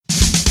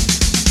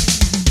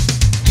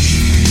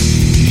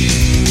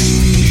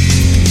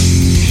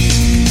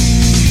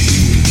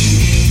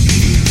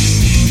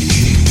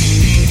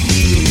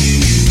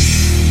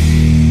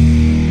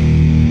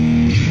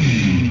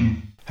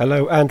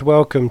Hello and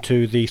welcome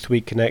to The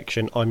Sweet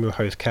Connection. I'm your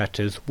host,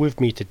 Catters. With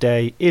me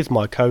today is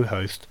my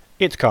co-host.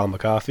 It's Kyle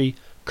McCarthy.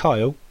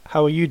 Kyle,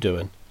 how are you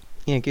doing?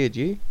 Yeah, good.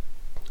 You?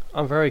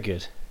 I'm very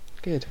good.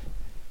 Good.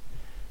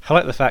 I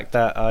like the fact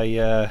that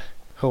I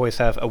always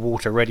have a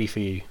water ready for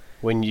you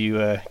when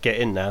you get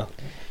in now.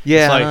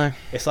 Yeah, I know.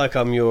 It's like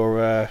I'm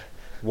your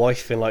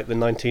wife in like the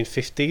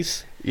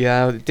 1950s.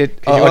 Yeah, I did.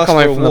 you I ask come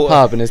for home a from the water-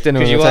 pub and there's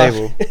dinner on the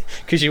table.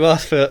 Because you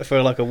asked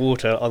for like a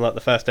water on like the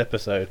first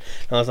episode.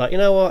 And I was like, you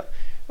know what?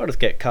 I'll just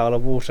get Kyle a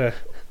water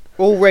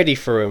all ready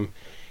for him.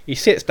 He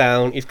sits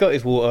down, he's got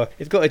his water,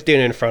 he's got his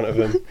dinner in front of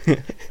him.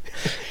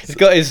 He's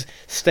got his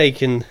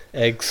steak and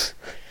eggs.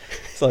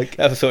 It's like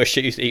That's the sort of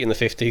shit you used to eat in the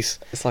 50s.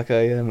 it's like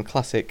a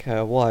classic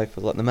wife.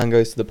 Like the man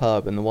goes to the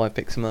pub and the wife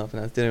picks him up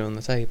and has dinner on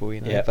the table.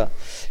 You know, Yeah. but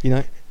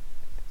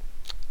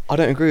I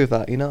don't agree with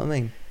that. You know what I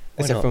mean?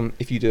 Why Except not? from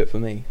if you do it for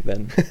me,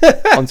 then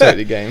I'm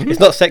totally game. It's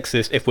not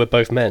sexist if we're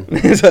both men.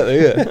 Exactly.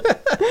 Yeah.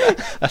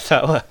 That's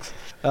how it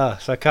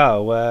works. So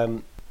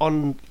Carl,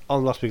 on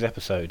last week's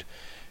episode,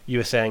 you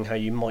were saying how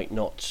you might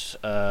not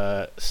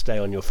stay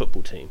on your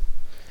football team.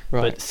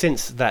 Right. But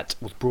since that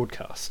was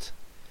broadcast,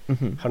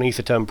 Mhm. I use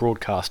the term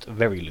broadcast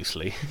very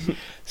loosely,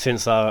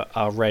 since our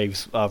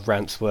rants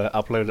were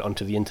uploaded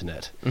onto the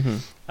internet,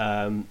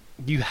 Mhm.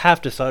 you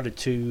have decided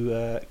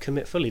to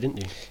commit fully, didn't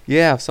you?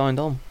 Yeah, I've signed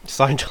on.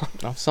 Signed on.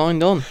 I've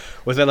signed on.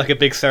 Was there like a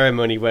big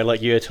ceremony where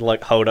like you had to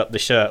like hold up the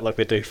shirt like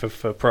they do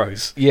for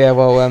pros? Yeah,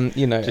 well,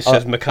 Just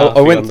says McCarthy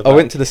I on went. the I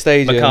went back. to the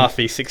stadium.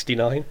 McCarthy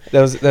 69.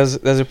 There's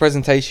a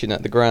presentation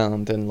at the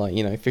ground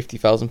and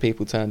 50,000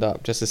 people turned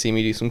up just to see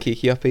me do some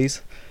kiki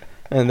uppies,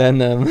 and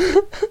then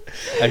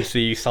And so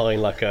you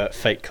sign like a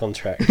fake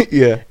contract,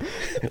 yeah,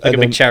 like and a big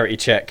then- charity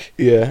check,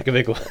 yeah, like a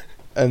big one.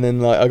 and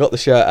then I got the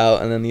shirt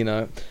out and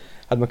then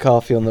had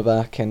McCarthy on the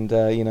back and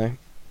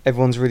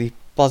everyone's really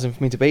buzzing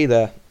for me to be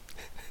there.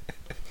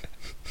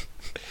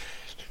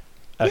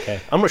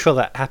 Okay, I'm not sure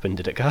that happened,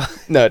 did it, Carl?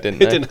 No, it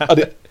didn't. It no. didn't I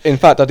did, in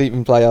fact, I didn't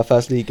even play our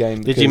first league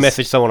game. Did you because-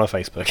 message someone on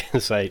Facebook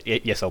and say,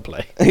 yes, I'll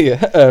play?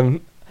 yeah.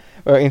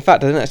 Well, in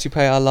fact, I didn't actually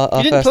play our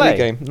You didn't first play? league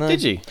game. No,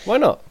 Did you? Why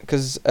not?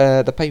 Because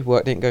the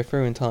paperwork didn't go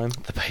through in time.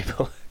 The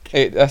paper.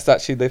 That's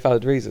actually the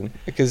valid reason.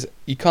 Because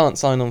you can't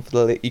sign on for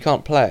the league. You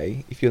can't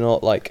play if you're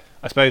not like.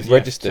 I suppose you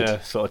Registered. have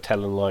to sort of tell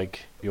them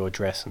like your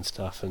address and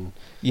stuff. And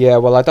Yeah,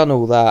 well, I done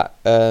all that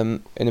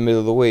in the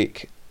middle of the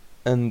week,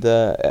 and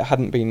it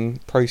hadn't been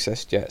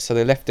processed yet, so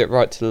they left it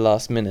right to the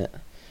last minute.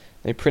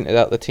 They printed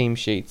out the team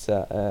sheets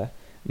at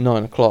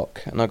 9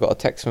 o'clock, and I got a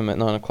text from them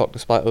at 9 o'clock,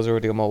 despite I was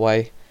already on my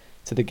way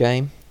to the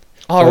game.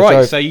 oh I right,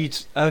 drove- so you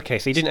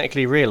didn't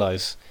actually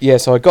realise. Yeah,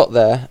 so I got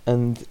there,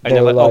 and And they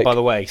they're were like, like, oh, by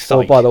the way, "Oh,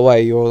 psych. by the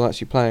way, you're all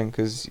actually playing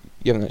because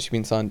you haven't actually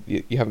been signed.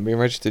 You haven't been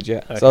registered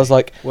yet." Okay. So I was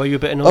like, Were you a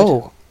bit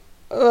annoyed?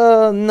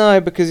 "Oh, no,"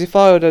 because if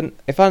I hadn't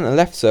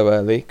left so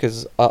early,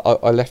 because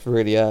I left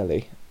really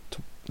early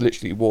to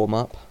literally warm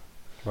up.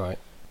 Right.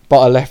 But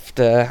I left.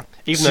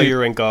 Even though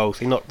you're in goal,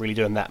 so you're not really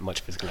doing that much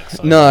physical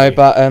exercise. No, are you?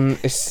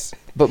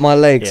 but my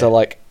legs Yeah. are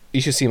like.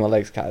 You should see my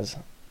legs, Kaz.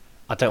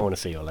 I don't want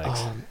to see your legs.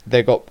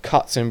 They've got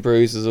cuts and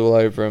bruises all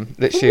over them.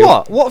 Literally.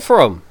 What? What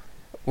from?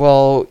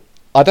 Well,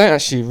 I don't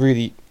actually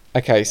really.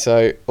 Okay,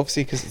 so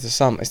obviously because it's the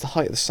summer, it's the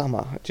height of the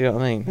summer. Do you know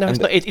what I mean? No, it's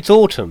And not. It's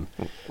autumn.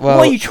 Well,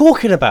 What are you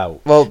talking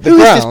about? Well, the Who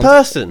is ground, this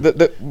person?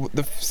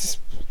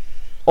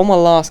 On my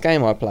last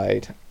game I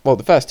played. Well,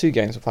 the first two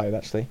games I played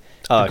actually.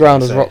 Oh, The okay,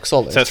 ground was so- rock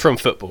solid. So it's from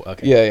football.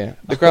 Okay. Yeah, yeah.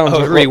 The ground I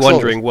was was really rock solid.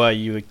 wondering where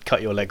you would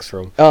cut your legs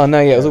from. Oh no,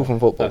 yeah, it was all from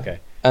football. Okay.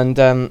 And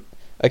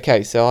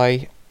okay, so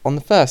on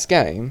the first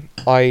game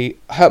I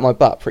hurt my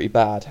butt pretty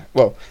bad.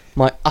 Well,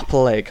 my upper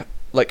leg,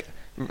 like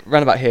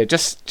round about here,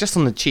 just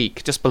on the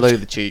cheek, just below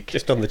the cheek,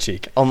 Just on the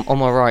cheek. on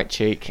my right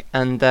cheek,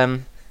 and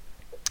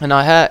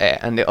I hurt it,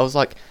 and I was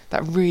like,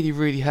 that really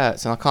really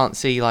hurts, and I can't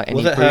see like any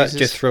Was it bruises. hurt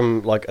just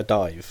from like a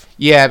dive?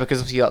 Yeah, because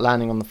obviously you're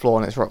landing on the floor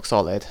and it's rock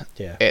solid.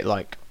 Yeah. It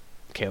like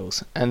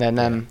kills, and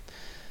then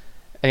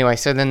anyway,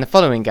 so then the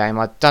following game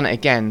I'd done it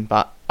again,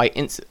 but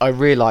I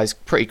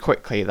realised pretty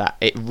quickly that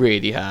it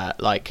really hurt.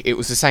 Like it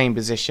was the same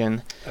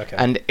position, Okay.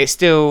 and it's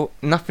still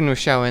nothing was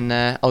showing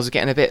there. I was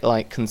getting a bit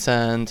like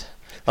concerned.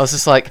 I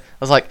was like,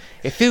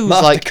 it feels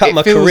Must like have cut it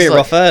my feels career like,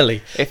 off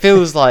early. It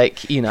feels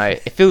like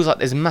it feels like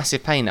there's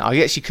massive pain there. I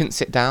actually couldn't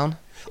sit down.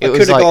 I It was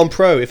could have like, gone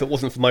pro if it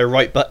wasn't for my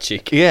right butt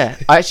cheek. yeah,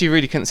 I actually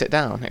really couldn't sit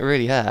down. It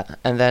really hurt.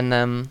 And then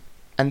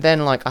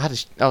like I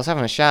was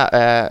having a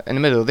shower in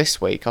the middle of this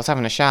week. I was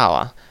having a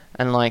shower,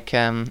 and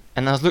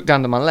and I was looked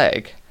down to my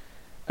leg,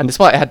 and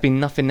despite it had been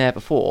nothing there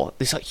before,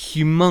 this like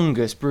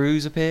humongous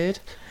bruise appeared.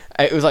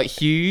 It was like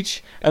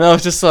huge, and I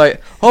was just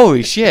like,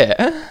 holy shit.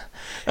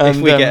 And,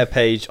 If we get a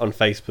page on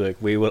Facebook,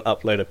 we will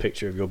upload a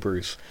picture of your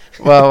bruise.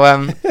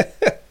 well,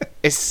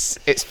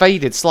 it's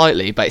faded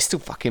slightly, but it's still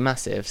fucking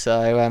massive.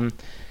 So,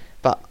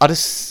 but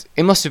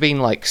it must have been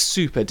like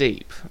super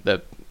deep,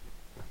 the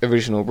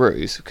original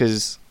bruise,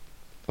 because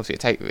obviously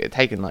it had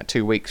taken like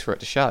 2 weeks for it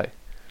to show.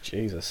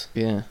 Jesus.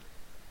 Yeah,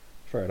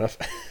 Fair enough.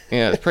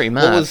 yeah, it's pretty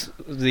mad. What was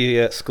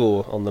the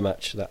score on the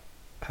match that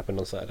happened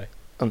on Saturday?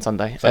 On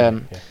Sunday?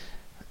 Sunday, yeah.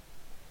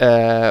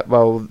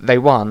 Well, they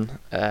won.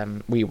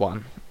 We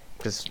won.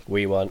 Cause,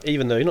 We won,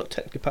 even though you're not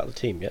technically part of the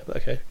team yet. But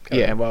okay.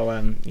 yeah, well,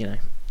 and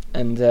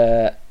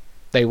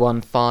they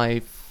won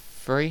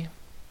 5-3.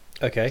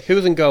 Okay. Who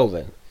was in goal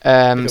then?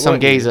 It Some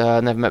weren't you. geezer I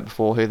never met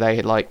before who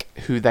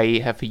they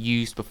have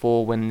used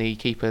before when the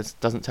keeper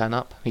doesn't turn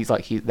up. He's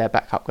their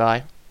backup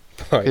guy.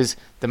 Right. Because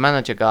the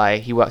manager guy,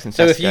 he works in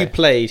So Tesco. if you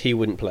played, he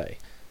wouldn't play.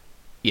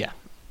 Yeah.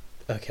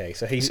 Okay.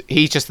 So he's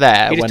He's just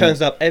there. he just when,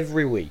 turns up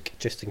every week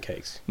just in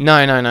case.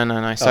 No.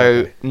 So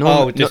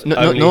okay. Just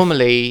only-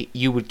 normally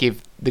you would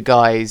give the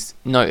guys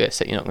notice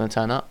that you're not going to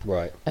turn up,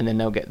 Right. and then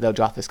they'll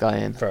draft this guy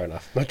in. Fair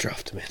enough. I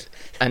draft him in.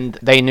 And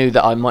they knew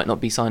that I might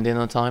not be signed in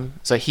on time,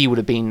 so he would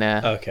have been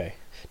there. Okay.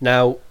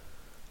 Now,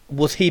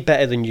 was he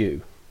better than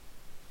you?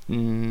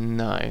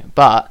 No,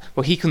 but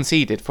he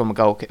conceded from a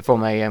goal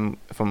from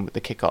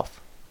the kickoff.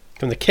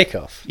 From the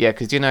kickoff? Yeah,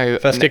 because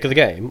First kick of the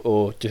game,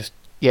 or just...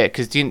 Yeah,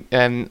 because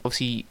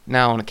obviously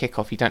now on a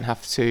kickoff you don't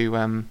have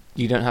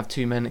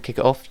two men that kick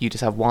it off. You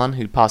just have one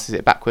who passes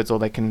it backwards, or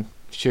they can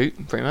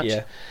shoot pretty much.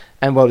 Yeah.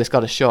 And well, this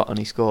got a shot and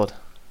he scored.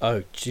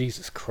 Oh,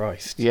 Jesus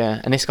Christ.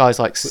 Yeah, and this guy's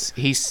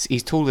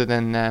he's taller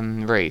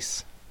than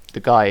Reece, the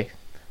guy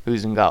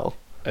who's in goal.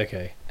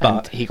 Okay. And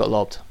But he got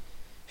lobbed.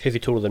 is he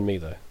taller than me,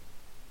 though?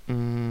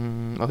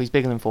 Well, he's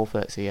bigger than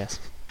 4', so yes.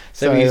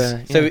 So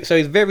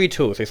he's very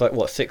tall. So he's like,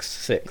 what,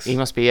 6'6"? He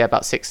must be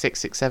about 6'6",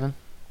 6'7".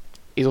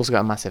 He's also got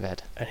a massive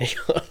head.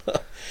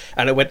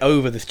 And it went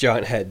over this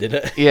giant head, did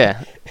it?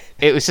 Yeah,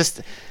 it was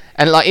just,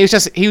 and he was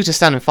just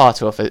standing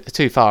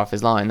too far off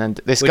his line, and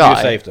this Would guy. you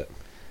have saved it?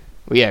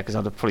 Well, yeah, because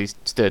I'd have probably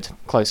stood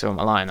closer on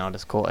my line. I'd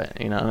just caught it.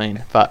 You know what I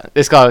mean? But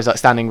this guy was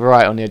standing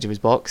right on the edge of his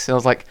box, and I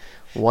was like,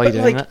 "Why are you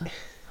doing that?"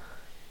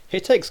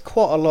 It takes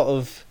quite a lot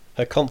of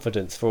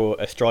confidence for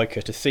a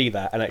striker to see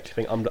that and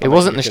actually think, It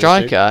wasn't the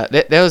striker.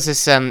 There was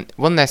this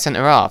one of their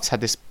centre halves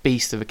had this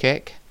beast of a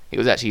kick. It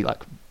was actually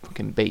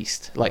fucking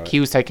beast. Right.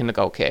 He was taking the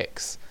goal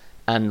kicks,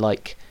 and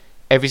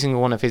every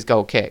single one of his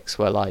goal kicks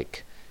were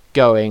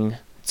going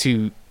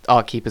to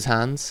our keeper's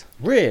hands.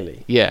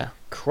 Really? Yeah.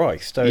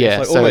 Christ. So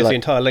Yeah, it's so, almost the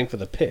entire length of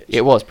the pitch.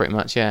 It was pretty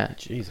much, yeah.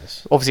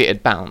 Jesus. Obviously, it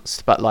had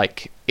bounced, but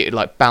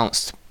it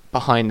bounced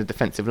behind the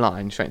defensive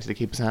line straight into the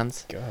keeper's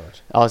hands. God.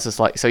 I was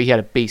just so he had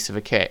a beast of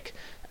a kick,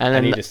 and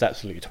then he just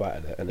absolutely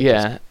twatted it. And it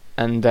yeah,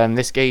 and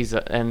this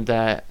geezer and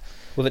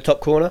was it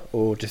top corner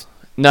or just?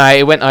 no,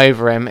 it went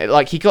over him.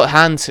 He got a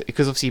hand to,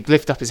 because obviously he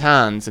lifted up his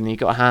hands and he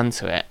got a hand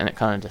to it, and it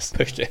kind of just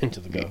pushed it into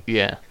the goal?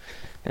 Yeah,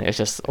 and it was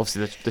just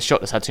obviously the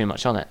shot just had too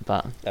much on it,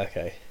 but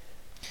Okay.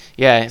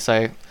 yeah,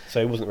 so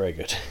it wasn't very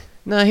good.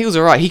 no, he was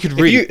alright. He could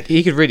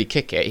really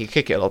kick it. He could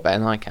kick it a lot better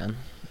than I can.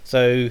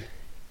 So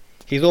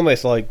he's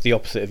almost like the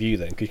opposite of you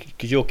then,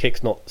 because your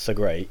kick's not so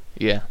great,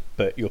 Yeah.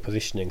 but your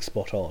positioning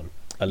spot on.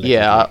 Allegedly.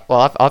 Yeah,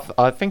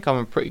 I think I'm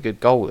a pretty good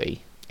goalie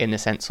in the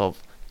sense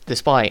of,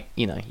 despite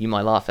you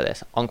might laugh at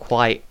this,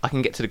 I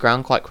can get to the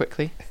ground quite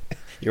quickly.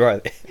 You're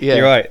right. Yeah.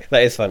 You're right.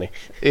 That is funny.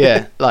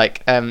 Yeah,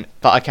 but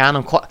I can.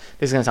 I'm quite.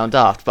 This is gonna sound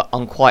daft, but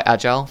I'm quite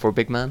agile for a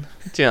big man.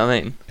 Do you know what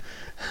I mean?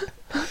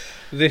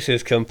 This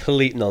is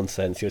complete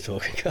nonsense you're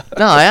talking about.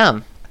 No, I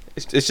am.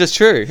 It's just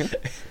true.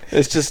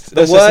 It's just The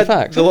that's word, just a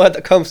fact. the word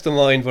that comes to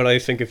mind when I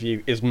think of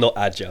you is not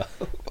agile.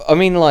 I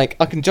mean, I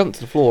can jump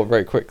to the floor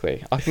very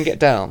quickly. I can get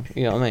down.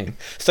 You know what I mean?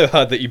 So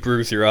hard that you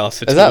bruise your ass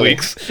for 2 Exactly.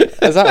 weeks.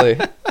 Exactly.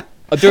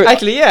 I do it.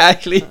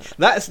 Actually,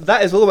 that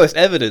is almost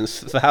evidence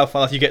for how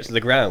fast you get to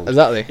the ground.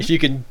 Exactly. If you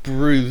can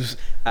bruise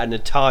an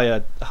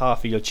entire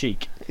half of your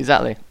cheek.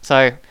 Exactly.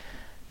 So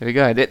there we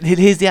go.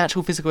 Here's the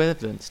actual physical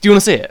evidence. Do you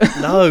want to see it?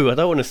 No, I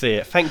don't want to see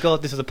it. Thank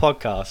God this is a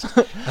podcast.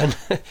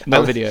 And,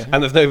 No video.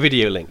 And there's no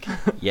video link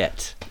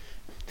yet.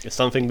 It's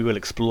something we will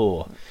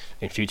explore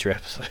in future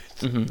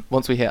episodes.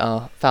 Once we hit our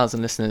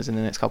 1,000 listeners in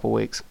the next couple of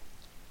weeks,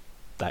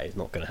 That is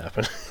not going to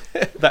happen.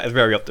 That is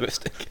very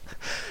optimistic.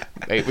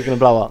 we're going to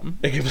blow up.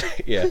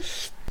 Yeah.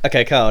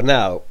 Okay, Carl.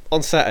 Now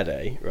on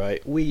Saturday,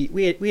 right? We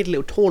had a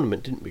little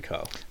tournament, didn't we,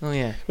 Carl? Oh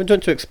yeah. We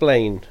want to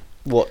explain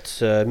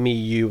what me,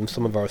 you, and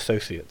some of our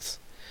associates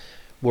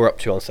were up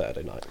to on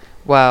Saturday night.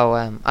 Well,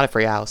 I had a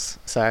free house,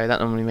 so that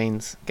normally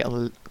means get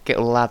all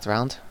the lads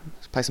around,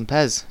 play some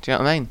Pez. Do you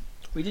know what I mean?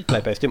 We did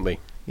play base, didn't we?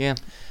 Yeah.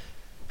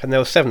 And there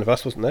were 7 of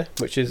us, wasn't there?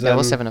 Which is There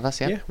was 7 of us.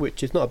 Yeah. yeah,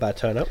 which is not a bad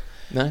turnout.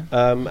 No.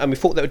 And we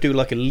thought they would do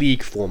like a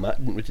league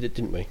format,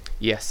 didn't we?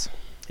 Yes.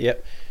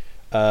 Yep.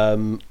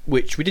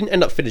 Which we didn't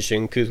end up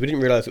finishing because we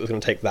didn't realise it was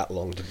going to take that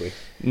long, did we?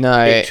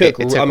 No. It took.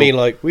 It I mean,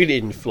 we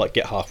didn't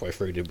get halfway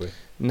through, did we?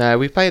 No,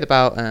 we played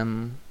about.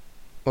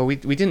 Well, we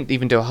didn't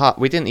even do a half.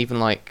 We didn't even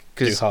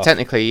because Do half.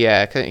 technically,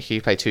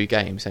 you play 2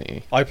 games, don't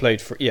you? I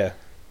played for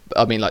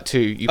I mean, 2.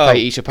 You play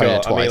each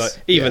opponent God, twice. I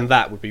mean, even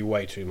that would be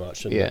way too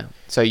much. Yeah.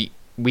 So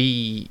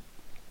we.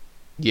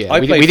 Yeah. I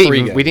we played didn't 3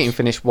 even, we games. didn't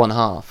finish one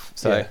half.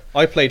 So yeah.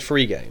 I played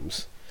 3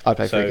 games. I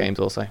played 3 So- games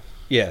also.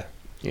 Yeah.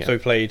 Yeah. So we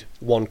played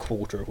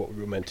 1/4 of what we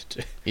were meant to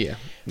do. Yeah.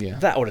 Yeah.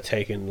 That would have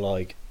taken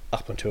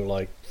up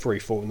until 3,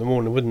 4 in the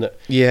morning, wouldn't it?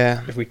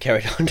 Yeah. If we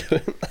carried on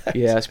doing that.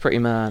 Yeah, it's pretty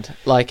mad.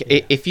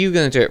 If you're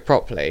gonna do it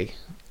properly,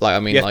 You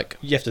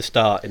have to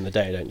start in the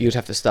day, don't you? you'd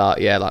have to start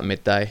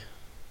midday.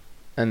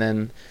 And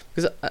then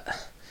because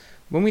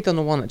when we done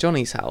the one at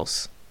Johnny's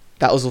house,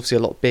 that was obviously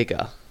a lot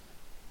bigger,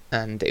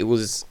 and it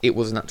was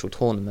an actual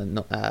tournament,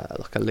 not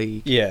like a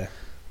league. Yeah.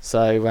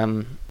 So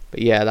but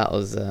yeah, that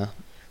was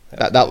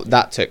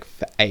that took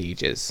for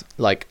ages.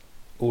 Like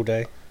All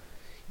day.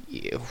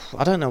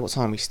 I don't know what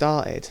time we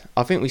started.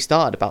 I think we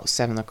started about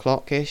 7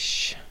 o'clock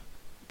ish.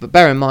 But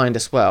bear in mind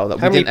as well that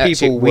How many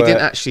people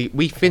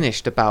we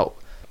finished about,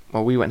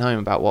 well, we went home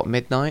about what,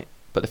 midnight.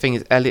 But the thing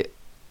is, Elliot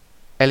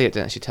didn't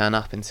actually turn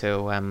up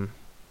until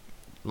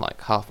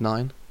like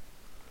 9:30.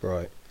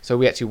 Right. So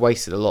we actually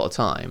wasted a lot of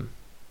time.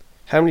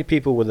 How many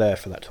people were there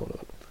for that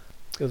tournament?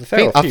 It was a fair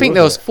few, I think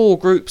there was wasn't 4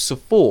 groups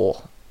of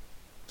 4.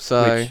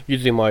 So it? Which,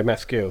 using my math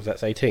skills,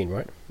 that's 18,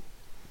 right?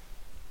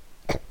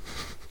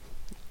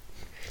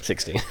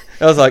 16.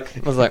 I was like,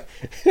 I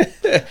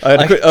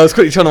was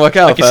quickly trying to work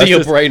out. I can see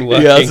your brain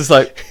working. Yeah, I was just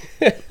like,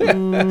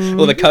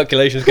 all the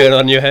calculations going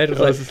on in your head. I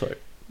was just like,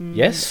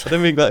 yes. I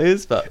don't think that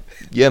is, but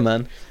yeah,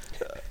 man.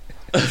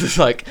 I was just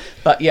like,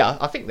 but yeah,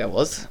 I think there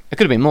was. It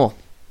could have been more.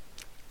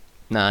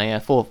 No, yeah,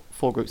 four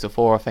groups of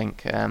 4, I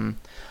think.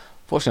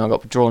 Fortunately, I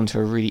got drawn to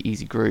a really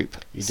easy group.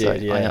 You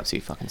did, yeah. I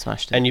absolutely fucking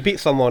smashed it. And you beat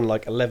someone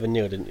like 11-0,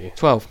 didn't you?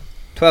 12.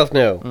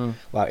 12-0. Mm.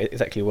 Wow, it's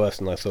actually worse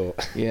than I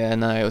thought. Yeah,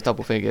 no, it was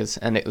double figures,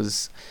 and it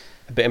was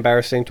A bit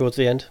embarrassing towards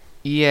the end.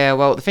 Yeah,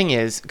 well, the thing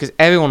is, because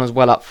everyone was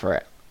well up for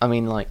it. I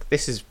mean, like,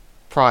 this is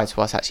prior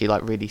to us actually,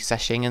 like, really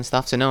seshing and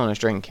stuff, so no one was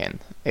drinking.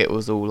 It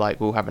was all, like,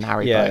 we were having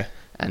Haribo. Yeah.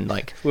 And,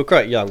 like... We were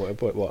quite young,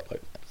 what,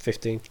 like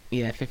 15?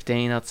 Yeah,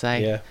 15, I'd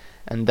say. Yeah.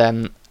 And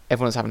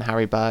everyone was having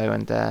Haribo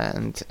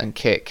and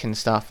Kick and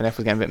stuff, and everyone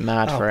was getting a bit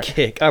mad for it.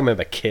 Kick. I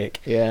remember Kick.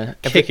 Yeah.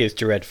 Kick is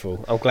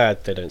dreadful. I'm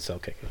glad they don't sell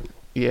Kick anymore.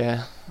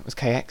 Yeah. It was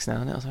KX now,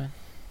 isn't it, or something?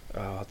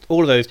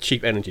 All of those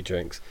cheap energy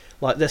drinks.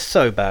 Like, they're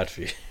so bad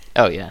for you.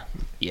 Oh, yeah.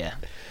 Yeah.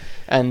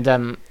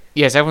 And,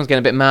 yes, everyone's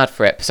getting a bit mad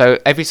for it. So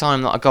every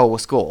time that a goal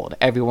was scored,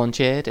 everyone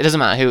cheered. It doesn't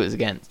matter who it was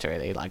against,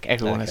 really. Like,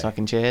 everyone has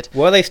fucking cheered.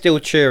 Were they still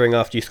cheering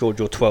after you scored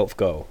your 12th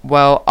goal?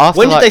 Well, after...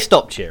 When did they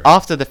stop cheering?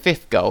 After the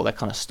 5th goal, they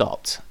kind of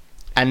stopped.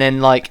 And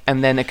then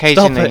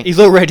occasionally... Stop it, he's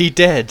already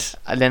dead.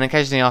 And then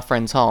occasionally our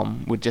friend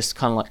Tom would just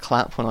kind of, like,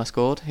 clap when I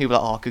scored. He'd be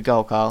like, oh, good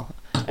goal, Carl.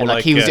 And,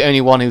 like, he was the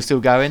only one who was still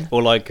going.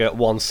 Or, like,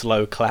 one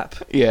slow clap.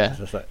 Yeah.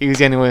 He was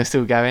the only one who was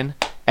still going.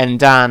 And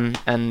Dan,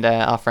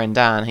 our friend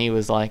Dan, he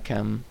was like...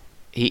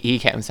 He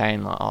kept on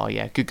saying, like, oh,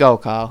 yeah, good goal,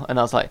 Carl. And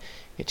I was like,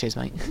 yeah, cheers,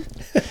 mate.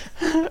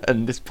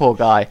 And this poor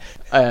guy,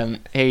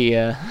 he...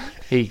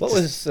 What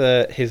was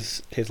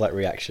his like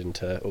reaction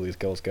to all these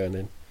goals going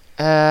in?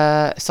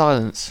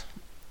 Silence.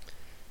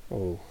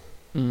 Oh,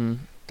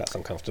 that's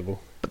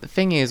uncomfortable. But the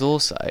thing is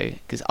also,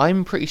 because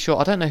I'm pretty sure,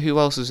 I don't know who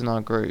else was in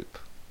our group,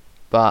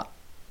 but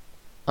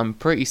I'm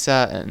pretty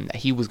certain that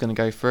he was going to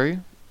go through.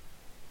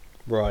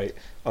 Right.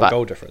 On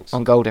goal difference.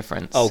 On goal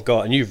difference. Oh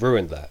god, and you've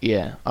ruined that.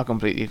 Yeah, I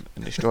completely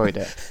destroyed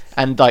it.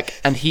 And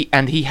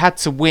he had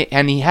to win,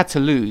 and he had to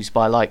lose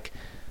by like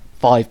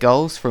 5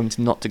 goals for him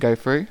not to go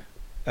through.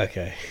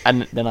 Okay.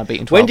 And then I beat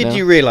him 12-0. When did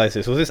you realise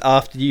this? Was this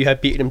after you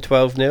had beaten him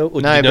 12-0?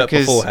 Or did you know it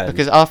beforehand?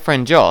 Because our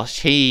friend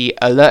Josh, he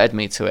alerted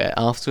me to it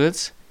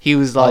afterwards. He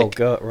was like... Oh,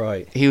 God,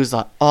 right. He was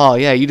like, oh,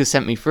 yeah, you just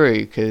sent me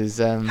through, because...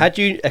 Had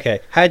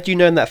you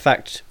known that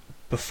fact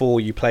before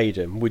you played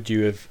him, would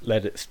you have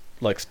let it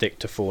stick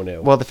to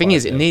 4-0? Well, the thing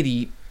is, it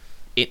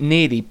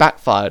nearly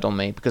backfired on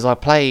me, because I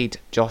played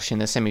Josh in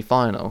the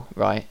semi-final,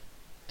 right?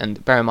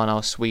 And bear in mind, I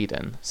was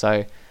Sweden,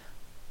 so...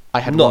 I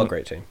had not a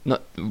great team.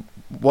 Not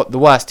the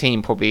worst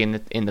team probably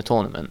in the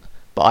tournament,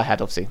 but I had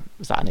obviously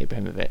Zlatan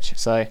Ibrahimovic.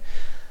 So,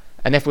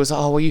 and if it was,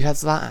 oh well, you had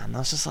Zlatan, I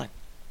was just like,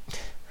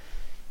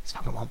 it's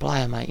fucking one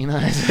player, mate, you know.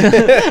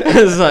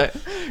 It's like,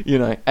 you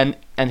know,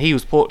 and he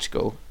was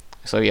Portugal,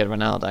 so he had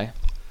Ronaldo.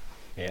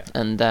 Yeah.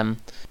 And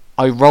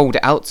I rolled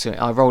it out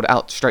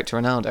straight to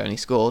Ronaldo, and he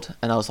scored,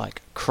 and I was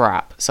like,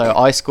 crap. So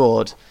I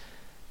scored,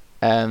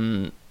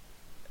 and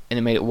it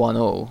made it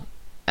 1-1,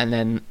 and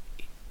then.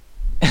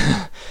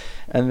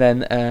 And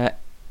then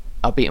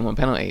I beat him on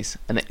penalties,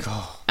 and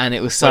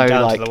it was so went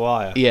down like to the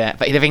wire. Yeah.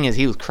 But the thing is,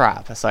 he was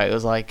crap. So it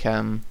was like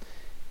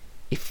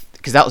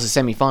because that was the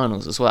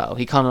semi-finals as well.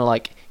 He kind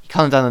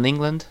of done in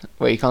England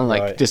where he kind of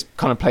like just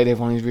kind of played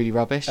everyone who's really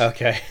rubbish.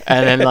 Okay.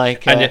 And then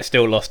like and yet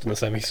still lost in the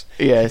semis.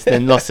 Yes,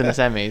 then lost in the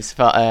semis.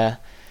 But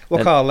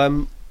well,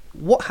 Carl,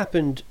 what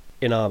happened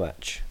in our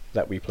match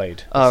that we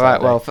played? Oh right,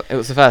 well it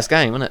was the first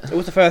game, wasn't it? It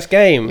was the first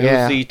game. It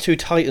Yeah. was the two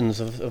titans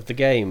of the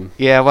game.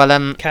 Yeah.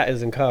 Well,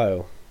 Katters and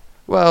Kyle.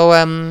 Well,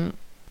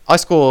 I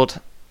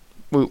scored.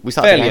 We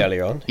started fairly early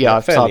on. Yeah,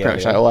 I started pretty much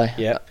straight away.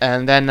 Yeah,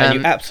 and then and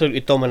you absolutely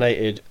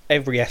dominated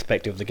every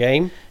aspect of the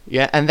game.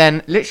 Yeah, and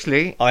then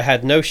literally, I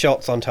had no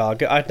shots on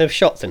target. I had no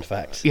shots, in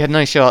fact. You had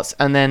no shots,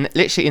 and then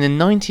literally in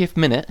the 90th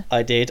minute,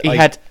 I did. He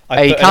had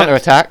a counter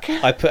attack.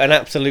 I put an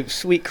absolute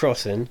sweet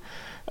cross in,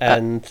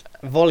 and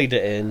volleyed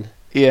it in.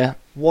 Yeah.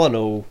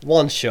 1-1,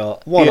 1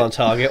 shot, 1 on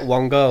target,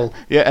 1 goal.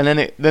 Yeah, and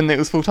then it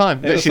was full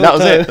time. Literally, that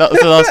was it. That was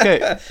the last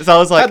kick. So I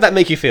was like, how'd that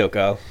make you feel,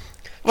 Carl?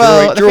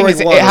 Well, the thing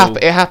is,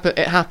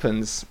 it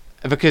happens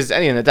because at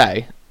the end of the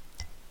day,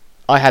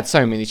 I had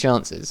so many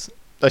chances,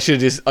 I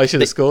should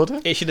have scored.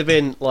 It should have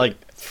been like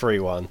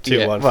 3-1,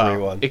 2-1,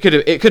 well, 3-1.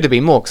 It could have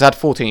been more because I had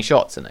 14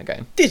 shots in that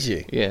game. Did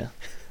you? Yeah,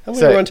 How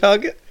many were on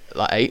target?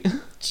 like 8.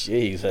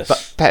 Jesus. But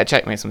Petr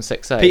Cech made some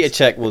 6 saves. Peter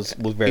Cech was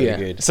very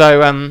good.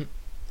 So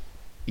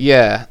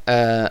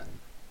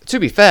to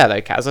be fair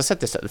though, Kat, as I said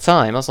this at the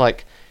time, I was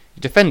like,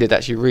 you defended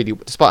actually really,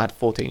 despite I had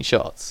 14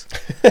 shots.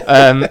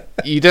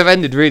 You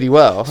defended really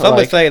well. Some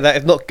would say that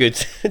is not good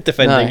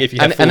defending if you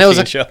have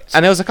 14 shots.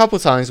 And there was a couple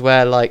of times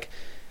where like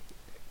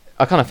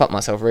I kind of fucked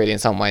myself really in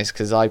some ways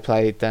because I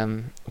played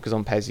because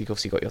on PES you've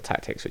obviously got your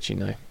tactics, which you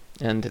know,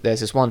 and there's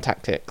this one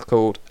tactic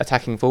called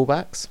attacking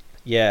fullbacks.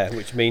 Yeah,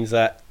 which means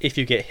that if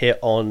you get hit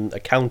on a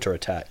counter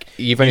attack,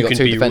 you've only got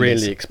 2 be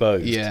defenders. really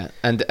exposed. Yeah,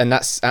 and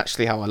that's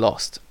actually how I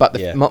lost. But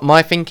Yeah.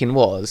 my thinking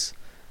was,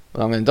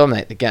 well, I'm going to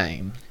dominate the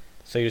game.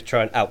 So you just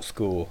try and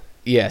outscore.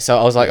 Yeah, so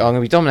I was like, I'm going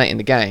to be dominating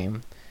the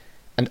game,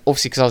 and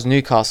obviously because I was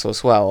Newcastle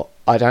as well,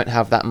 I don't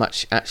have that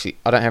much. Actually,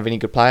 I don't have any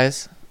good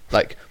players.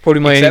 Like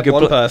probably my Except only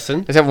good one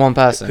person. Except one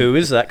person. Who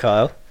is that,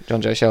 Kyle?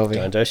 John Joe Shelby.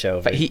 John Joe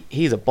Shelby. But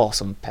he's a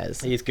boss on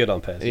PES. He's good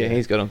on PES. Yeah,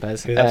 he's good on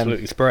PES. He was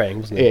absolutely spraying,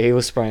 wasn't he? Yeah, he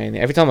was spraying.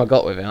 Every time I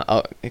got with him,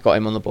 I got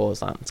him on the ball. I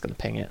was like, I'm just going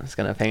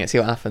to ping it, see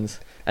what happens.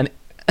 And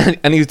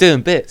he was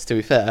doing bits, to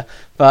be fair.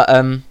 But,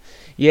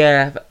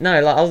 yeah, but no,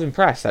 like, I was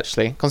impressed,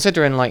 actually.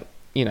 Considering, like,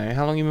 you know,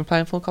 how long you been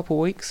playing for? A couple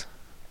of weeks?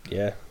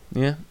 Yeah.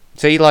 Yeah.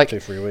 So you, like...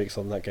 2-3 weeks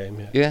on that game,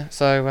 yeah. Yeah,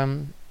 so,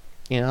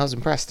 you know, I was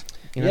impressed.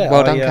 You know, Yeah,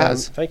 well done,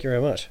 Kaz. Thank you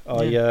very much.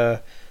 Yeah.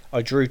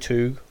 I drew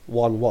 2,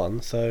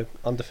 1-1, so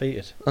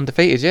undefeated.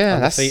 Undefeated, yeah.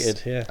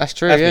 Undefeated, yeah. That's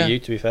true, As yeah. for you,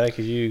 to be fair,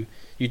 because you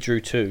drew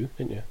 2,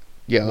 didn't you?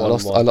 Yeah, I 1-1.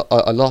 lost.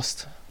 I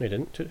lost. No, you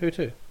didn't. Who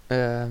 2?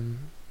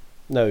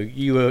 No,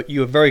 you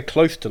were very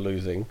close to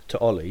losing to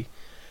Ollie,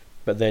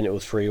 but then it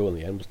was 3-3 in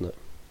the end, wasn't it?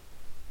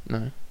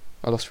 No,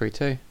 I lost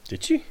 3-2.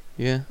 Did you?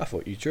 Yeah. I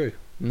thought you drew.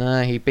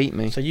 No, he beat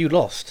me. So you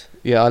lost.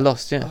 Yeah, I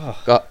lost, yeah.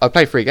 Oh. I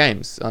played 3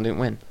 games. I didn't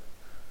win.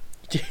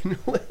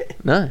 Didn't win.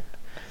 No.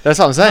 That's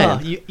what I'm saying. Ah,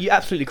 you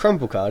absolutely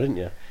crumbled, Carl, didn't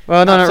you?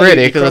 Well, no, not Absolutely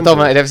really, because I crumbled.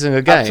 dominated every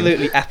single game.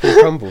 Absolutely apple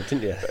crumbled,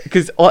 didn't you?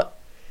 Because what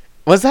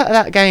was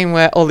that game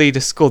where Ollie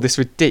just scored this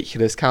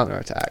ridiculous counter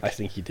attack? I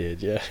think he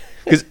did, yeah.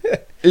 Because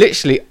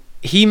literally,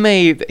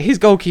 his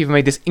goalkeeper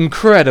made this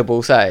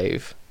incredible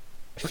save.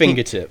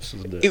 Fingertips,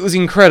 wasn't it? It was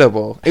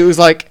incredible. It was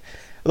like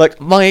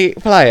my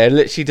player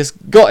literally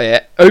just got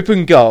it,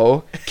 open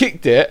goal,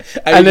 kicked it,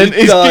 and then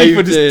his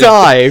keeper just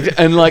dived,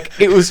 and like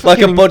it was like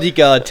a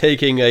bodyguard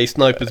taking a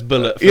sniper's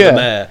bullet for the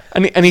mayor.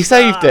 And he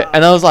saved it,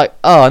 and I was like,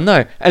 oh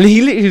no, and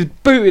he literally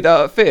just booted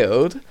out of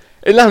field.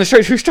 It landed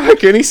straight through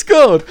striker, and he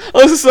scored. I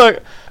was just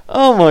like,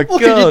 oh my god,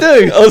 what can you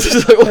do? I was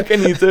just like, what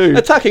can you do?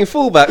 Attacking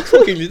fullbacks,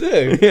 what can you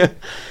do? Yeah.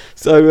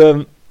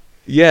 So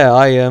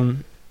I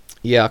kind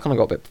of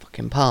got a bit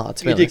fucking parred.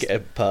 To be You did honest. get a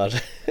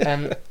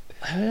pard.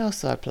 Who else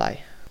did I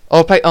play?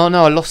 Oh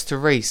no, I lost to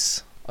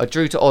Reese. I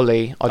drew to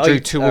Ollie. I drew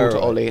 2-2 to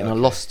Ollie, and I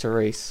lost to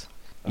Reese.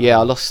 Yeah,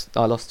 I lost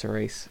to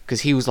Reese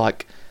because he was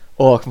like,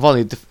 "Oh, I can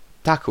finally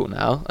tackle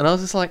now," and I was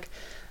just like,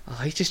 "Oh,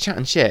 he's just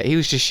chatting shit. He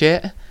was just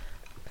shit.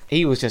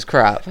 He was just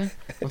crap."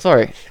 I'm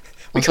sorry.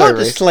 We I'm sorry, can't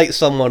just Reese. slate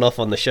someone off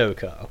on the show,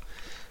 Carl.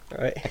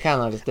 Right? I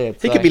can. I just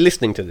did. He so. could be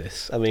listening to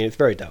this. I mean, it's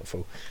very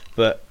doubtful,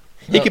 but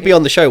he No, could be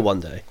on the show one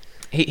day.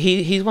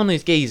 He's one of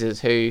those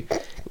geezers who,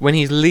 when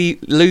he's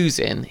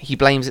losing, he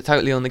blames it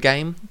totally on the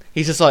game.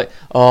 He's just like,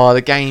 "Oh,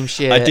 the game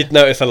shit." I did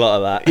notice a lot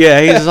of that.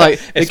 Yeah, he's just like,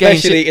 the game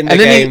Especially shit. in the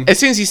and then game. as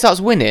soon as he starts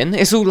winning,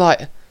 it's all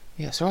like,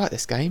 "Yeah, it's alright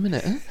this game,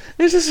 isn't it?"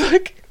 It's just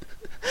like,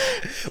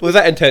 Was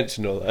that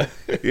intentional though?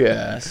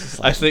 yeah, it's just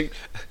like,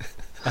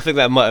 I think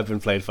that might have been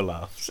played for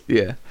laughs.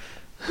 yeah.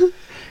 But,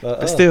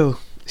 But still,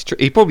 it's true.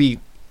 He probably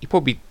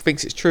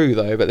thinks it's true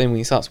though. But then when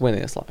he starts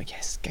winning, it's like,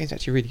 yes, the game's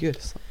actually really good.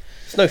 It's like,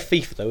 it's no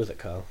FIFA though, is it,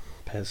 Carl?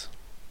 PES.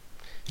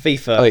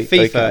 FIFA. Oh,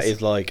 FIFA okay.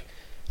 is like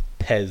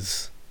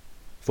PES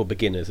for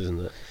beginners, isn't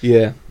it?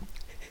 yeah.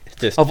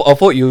 Just I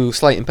thought you were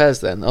slating PES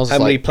then. I was how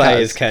just many like,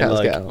 players Kaz, can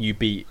Kaz, get like out. you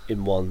beat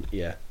in one?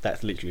 Yeah,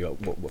 that's literally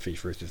what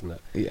FIFA is, isn't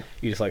it? Yeah.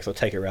 You just like sort of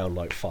take it around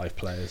like 5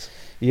 players.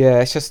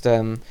 Yeah, it's just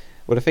well,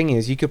 the thing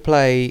is, you could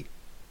play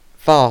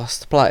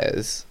fast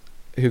players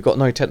who got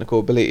no technical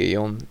ability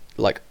on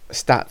like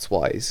stats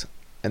wise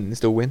and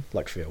still win.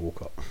 Like Theo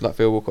Walcott. Like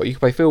Phil Walcott, you could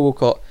play Phil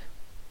Walcott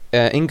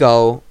in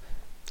goal.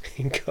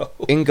 In goal.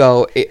 In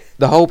goal,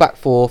 the whole back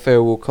four,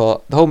 Phil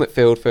Walcott, the whole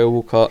midfield, Phil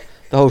Walcott,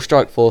 the whole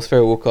strike force,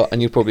 Phil Walcott,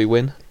 and you'd probably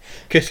win.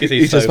 Because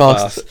he's so just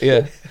fast.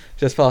 Yeah,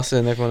 just faster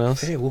than everyone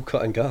else. Theo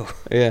Walcott and goal.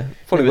 Yeah,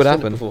 probably Never would seen it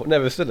happen. before.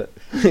 Never seen it.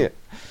 Yeah.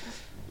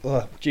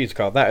 Oh, jeez,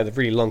 Carl, that is a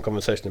really long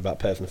conversation about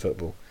pairs and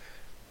football.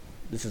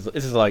 This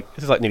is like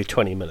nearly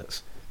 20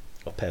 minutes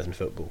of pairs and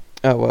football.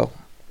 Oh well,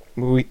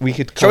 we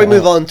could. Shall we cut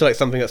move out. on to like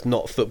something that's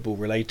not football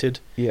related?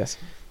 Yes,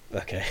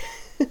 Okay.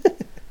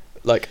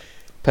 like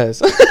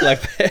pairs.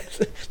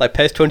 like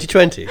PES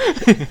 2020.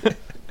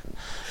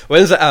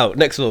 When's it out?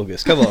 Next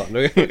August. Come on,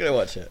 we're gonna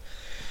watch it.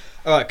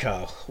 All right,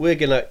 Carl. We're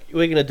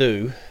gonna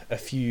do a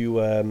few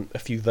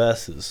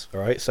verses. All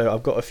right. So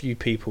I've got a few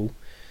people,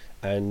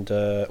 and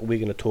we're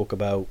gonna talk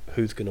about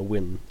who's gonna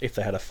win if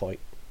they had a fight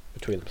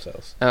between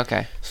themselves.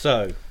 Okay.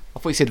 So I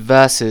thought you said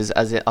verses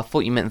as it. I thought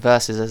you meant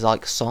verses as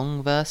like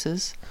song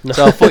verses. No.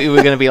 So I thought you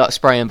were going to be like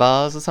spraying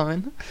bars or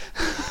something.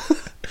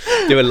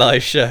 Do a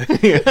live show.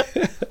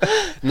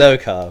 No,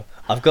 Carl.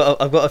 I've got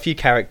a few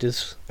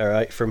characters, all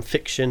right, from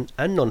fiction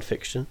and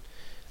non-fiction,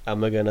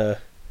 and we're gonna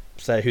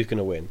say who's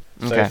gonna win.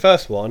 So Okay. the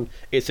first one,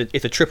 it's a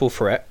triple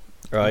threat,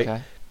 right,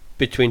 Okay.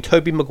 between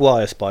Tobey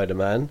Maguire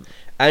Spider-Man,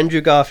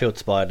 Andrew Garfield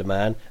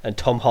Spider-Man, and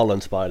Tom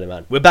Holland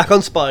Spider-Man. We're back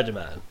on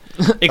Spider-Man.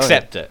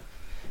 Accept it.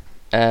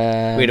 We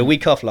had a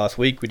week off last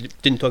week. We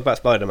didn't talk about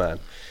Spider-Man.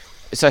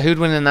 So who'd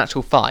win an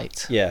actual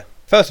fight? Yeah.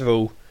 First of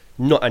all,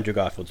 not Andrew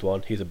Garfield's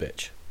one. He's a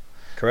bitch.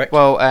 Correct?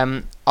 Well,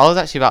 I was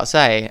actually about to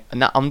say,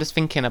 I'm just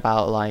thinking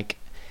about like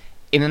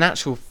in an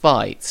actual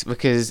fight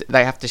because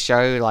they have to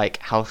show like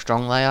how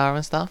strong they are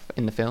and stuff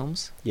in the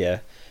films. yeah.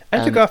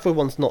 Andrew Garfield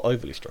one's not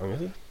overly strong, is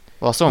he?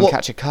 Well, I saw him What-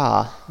 catch a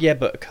car. Yeah,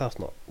 but a car's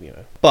not,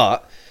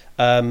 But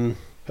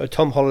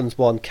Tom Holland's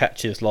one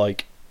catches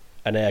like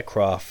an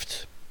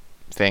aircraft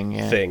Thing,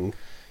 yeah. thing,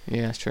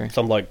 Yeah, that's true.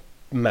 some like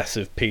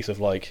massive piece of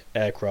like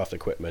aircraft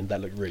equipment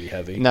that looked really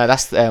heavy. No,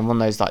 that's one of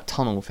those like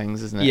tunnel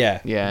things, isn't it?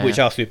 Yeah, Yeah. which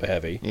are super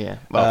heavy. Yeah.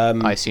 Well,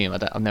 Um, I assume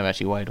I've never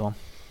actually weighed one.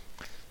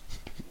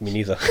 Me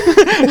neither.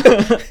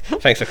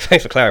 thanks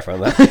for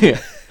clarifying that. Yeah.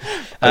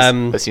 I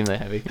Um, assume they're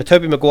heavy. For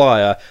Tobey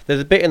Maguire,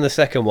 there's a bit in the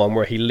second one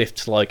where he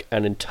lifts like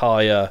an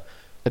entire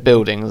The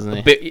building, isn't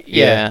it? bit.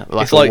 Yeah,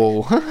 like it's a like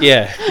wall.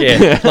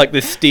 yeah, like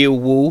this steel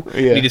wall.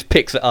 Yeah. And he just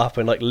picks it up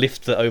and like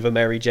lifts it over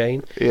Mary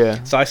Jane.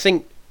 Yeah. So I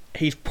think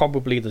he's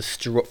probably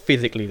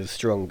physically the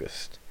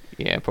strongest.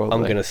 Yeah, probably.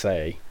 I'm gonna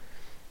say.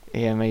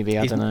 Yeah, maybe.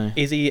 I don't know.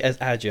 Is he as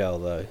agile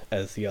though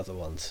as the other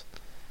ones?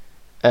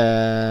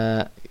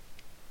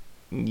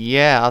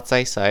 Yeah, I'd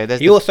say so.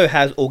 He also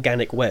has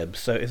organic webs,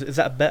 so is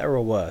that better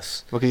or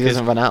worse? because he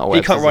doesn't run out of webs.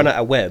 He can't does run out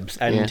of webs,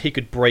 and Yeah. he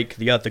could break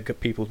the other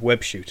people's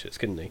web shooters,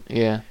 couldn't he?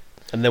 Yeah,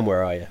 And then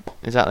where are you?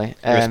 exactly.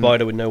 You're a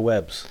spider with no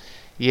webs.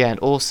 Yeah, and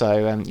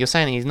also, you're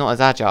saying he's not as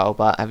agile,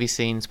 but have you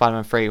seen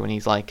Spider-Man 3 when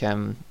he's like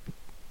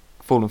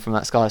falling from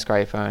that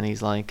skyscraper and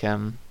he's like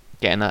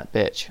getting that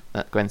bitch,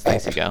 that Gwen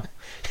Stacy girl?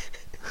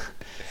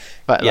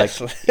 But Yes.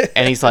 like,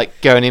 and he's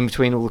like going in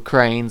between all the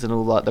cranes and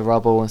all like the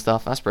rubble and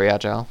stuff. That's pretty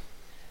agile.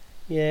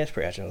 Yeah, it's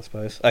pretty agile, I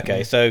suppose. Okay,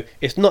 Yeah. so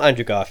it's not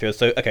Andrew Garfield.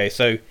 So It's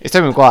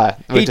Tobey Maguire.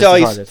 he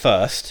dies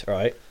first,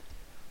 right?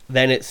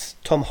 Then it's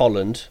Tom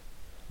Holland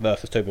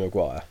versus Tobey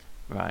Maguire.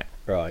 Right.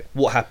 Right.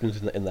 What happens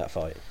in that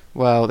fight?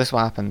 Well, this is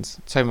what happens.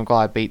 Tobey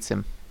Maguire beats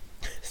him.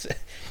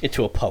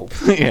 Into a pulp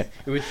Yeah.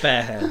 with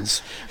bare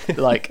hands.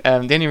 Like, the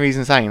only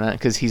reason saying that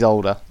because he's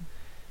older.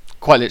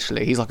 Quite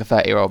literally, he's like a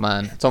 30-year-old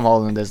man. Tom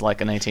Holland is like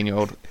an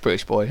 18-year-old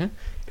British boy.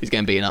 He's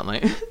getting beaten up,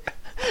 mate.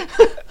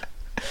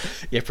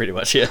 Yeah, pretty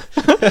much. Yeah.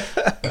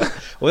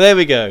 Well, there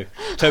we go.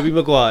 Tobey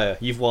Maguire,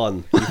 you've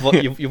won.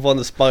 You've won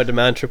the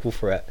Spider-Man triple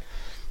threat.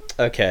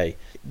 Okay,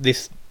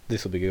 this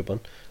will be a good one.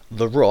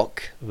 The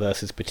Rock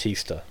versus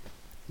Batista,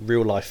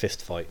 real life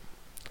fist fight.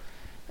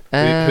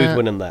 Who's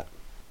winning that?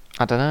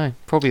 I don't know.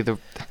 Probably the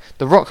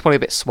Rock's probably a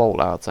bit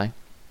swole, I'd say.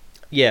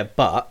 Yeah,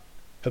 but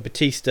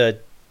Batista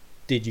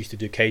did used to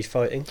do cage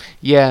fighting.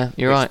 Yeah,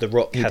 you're which right. The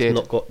Rock He has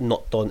did.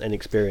 not done any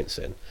experience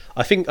in.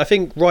 I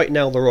think right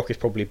now The Rock is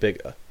probably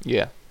bigger.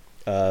 Yeah.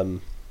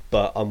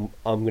 But I'm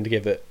going to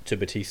give it to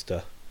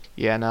Batista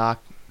Yeah, no,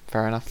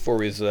 fair enough.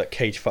 for his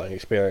cage fighting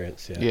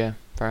experience. Yeah. Yeah,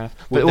 fair enough.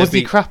 Would But there was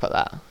he be- crap at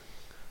that?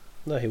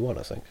 No, he won.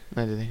 I think.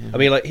 No, did he? I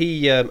mean, like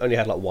he only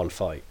had like one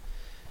fight,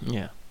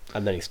 yeah.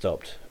 and then he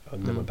stopped,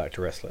 and then Mm. went back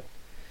to wrestling.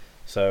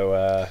 So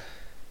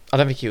I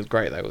don't think he was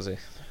great though, was he?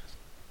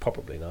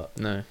 probably not.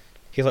 No.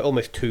 He's like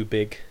almost too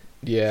big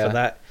Yeah. for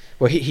that.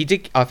 Well, he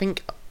did. I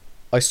think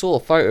I saw a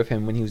photo of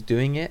him when he was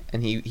doing it,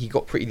 and he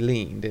got pretty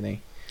lean, didn't he?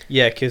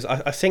 Yeah, because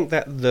I think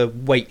that the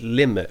weight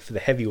limit for the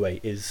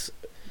heavyweight is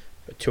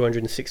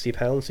 260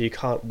 pounds, so you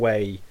can't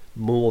weigh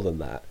more than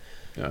that.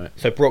 Right.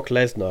 So Brock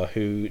Lesnar,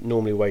 who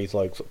normally weighs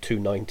like sort of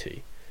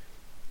 290,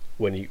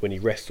 when he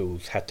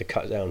wrestles, had to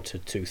cut down to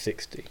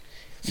 260.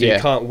 So Yeah.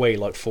 you can't weigh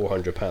like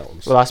 400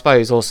 pounds. Well, I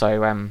suppose also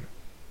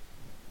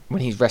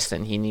when he's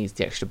wrestling, he needs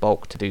the extra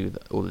bulk to do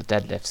all the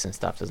deadlifts and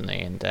stuff, doesn't he?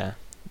 And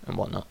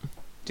whatnot.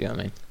 Do you know what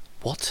I mean?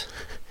 What?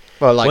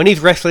 Well, like when he's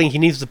wrestling, he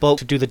needs the bulk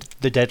to do the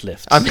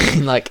deadlifts. I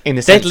mean, like in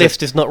the sense of-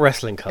 deadlift is not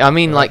wrestling. Carl, I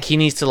mean, right? like he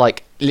needs to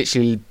like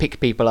literally pick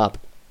people up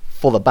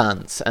for the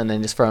bants and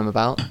then just throw them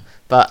about.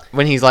 But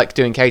when he's like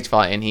doing cage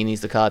fighting, he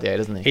needs the cardio,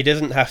 doesn't he? he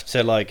doesn't have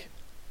to like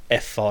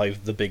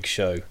F5 the Big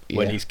Show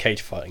when Yeah. he's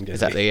cage fighting. Does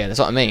Exactly. Yeah, that's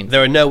what I mean.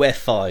 There are no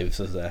F5s,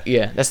 is there?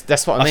 Yeah, that's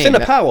what I I've mean. seen a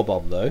That- power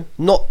bomb though,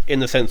 not in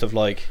the sense of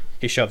like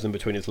he shoves them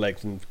between his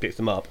legs and picks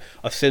them up.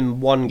 I've seen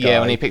one guy. Yeah,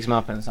 when he picks him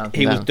up and something.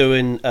 he was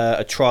doing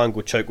a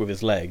triangle choke with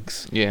his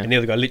legs, Yeah. and the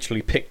other guy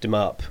literally picked him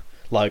up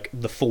like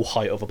the full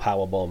height of a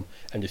power bomb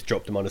and just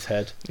dropped him on his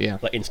head, Yeah.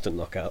 like instant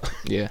knockout.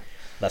 Yeah.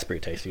 That's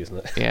pretty tasty, isn't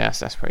it? Yeah,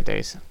 that's pretty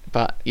decent.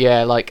 But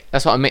yeah, like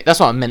that's what I mean. That's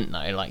what I meant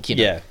though. Like you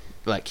know, Yeah,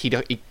 like he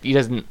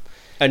doesn't.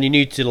 and you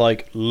need to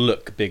like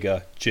look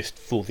bigger just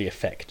for the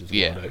effect as well.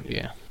 Yeah, don't you?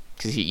 yeah.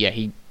 Because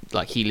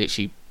he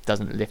literally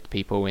doesn't lift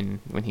people when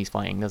he's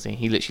fighting, does he?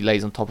 He literally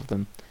lays on top of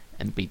them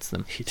and beats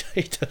them. He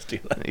does do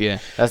that. Yeah,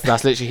 that's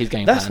literally his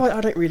game That's plan. why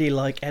I don't really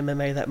like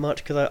MMA that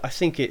much, because I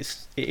think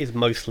it is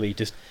mostly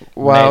just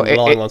Well, men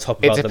lying on top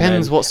of it other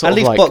depends men. what sort At of,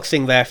 least like-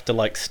 boxing, they have to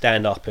like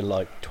stand up and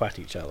like twat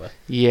each other.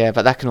 Yeah,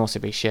 but that can also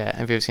be shit.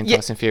 Have you ever seen Yeah.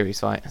 Tyson Fury's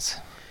fights?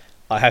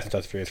 I have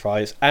done Furious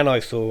fights, and I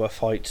saw a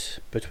fight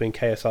between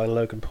KSI and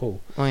Logan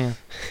Paul, Oh yeah.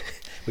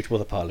 which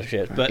was a pile of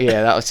shit. But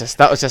Yeah, that was just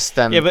yeah,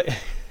 but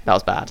that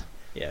was bad.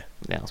 yeah,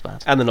 Yeah, that was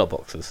bad. and they're not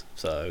boxers,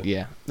 so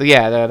Yeah, they're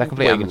complete What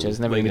are you gonna amateurs, do? and they've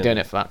What are only you been gonna doing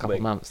it for that couple What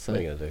of months. what are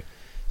So you gonna do?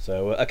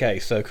 So okay,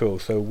 so cool.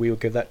 So we'll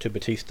give that to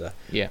Batista.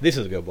 yeah, This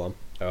is a good one.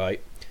 All right,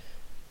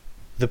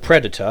 The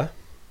Predator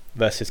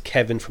versus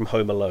Kevin from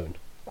Home Alone.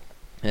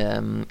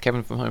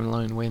 Kevin from Home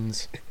Alone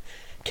wins.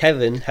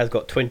 Kevin has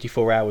got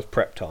 24 hours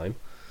prep time,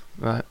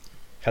 Right.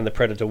 and the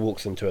Predator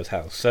walks into his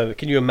house. So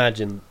can you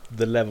imagine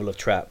the level of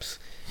traps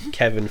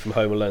Kevin from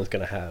Home Alone is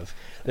going to have?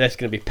 There's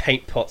going to be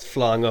paint pots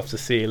flying off the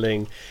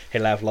ceiling.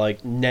 He'll have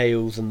like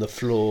nails on the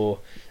floor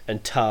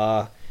and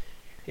tar.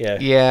 Yeah.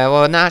 Yeah,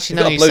 well, now actually,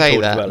 He's now got a you say blowtorch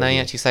as that. well, Now you hasn't he?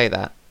 actually say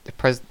that.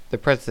 The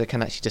Predator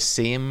can actually just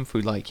see him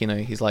through, like,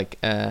 he's like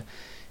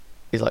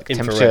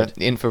Infrared.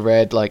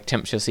 infrared, like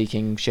temperature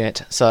seeking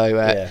shit. So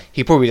Yeah.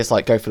 he'd probably just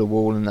like go for the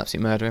wall and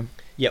absolutely murder him.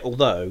 Yeah.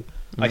 Although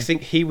I Mm.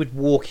 think he would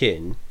walk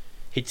in,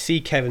 he'd see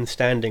Kevin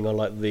standing on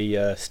like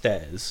the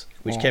stairs,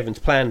 which Yeah. Kevin's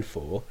planned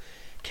for.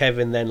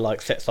 Kevin then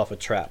like sets off a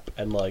trap,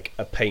 and like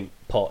a paint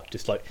pot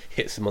just like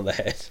hits him on the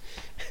head.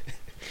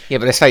 Yeah,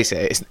 but let's face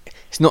it,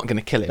 it's not going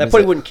to kill him. That is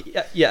probably it? wouldn't.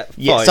 Yeah.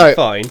 Yeah, Fine. so-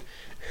 Fine.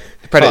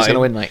 The Predator's fine. going to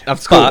win, mate.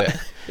 I've called But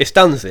it. it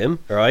stuns him,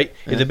 right?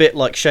 He's Yeah. a bit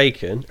like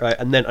shaken, right?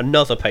 And then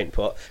another paint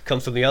pot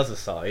comes from the other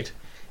side,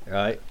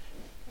 right?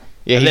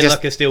 Yeah, and he then just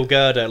like a steel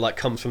girder like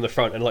comes from the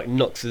front and like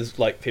knocks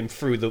him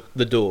through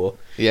the door,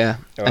 yeah,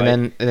 Alright.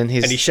 and then and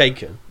he's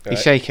shaken. Right?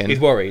 he's shaken.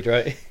 He's worried,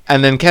 right?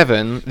 And then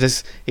Kevin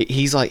just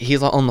he's like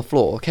on the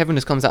floor. Kevin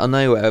just comes out of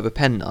nowhere with a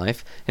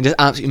penknife and just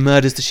absolutely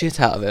murders the shit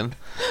out of him,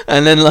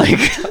 and then like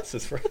That's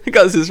his throat.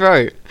 cuts his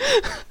throat.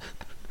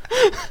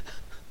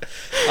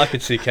 I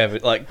could see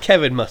Kevin. Like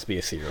Kevin must be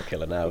a serial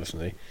killer now, isn't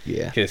he?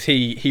 Yeah, Because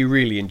he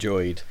really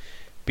enjoyed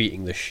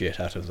beating the shit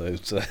out of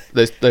those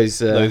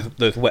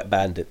those wet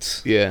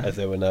bandits, yeah. as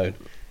they were known.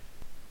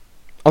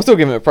 I'll still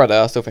give him a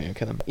Predator. I still think he'll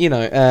kill him. You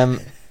know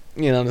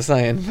what I'm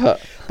saying.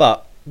 But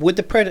But would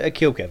the Predator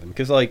kill Kevin?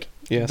 Because like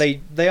yes.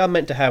 they are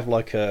meant to have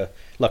like a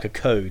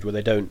code where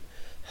they don't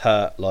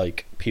hurt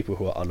like people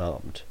who are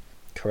unarmed,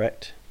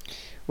 correct?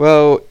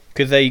 Well,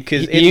 Because he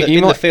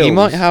in the films, he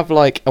might have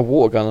like a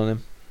water gun on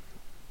him.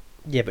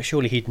 yeah, but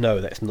surely he'd know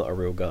that it's not a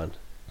real gun,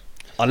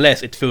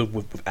 unless it's filled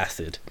with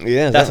acid.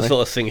 Yeah, That's the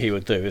sort of thing he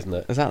would do, isn't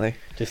it? Exactly.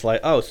 Just like,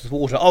 oh, it's just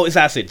water. Oh, it's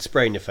acid.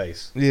 Spray in your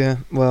face. Yeah.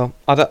 Well,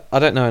 I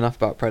don't know enough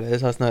about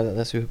Predators. I just know that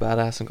they're super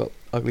badass and got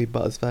ugly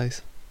butter's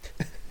face.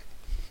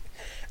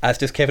 As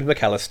does Kevin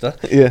McAllister.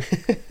 Yeah.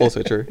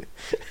 Also true.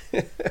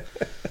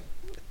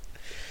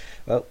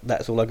 Well,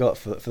 that's all I got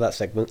for that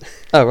segment.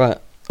 Oh right.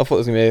 I thought it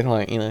was gonna be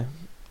like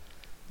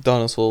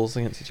dinosaurs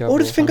against each other. Oh, or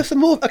let's think of some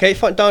more. Okay,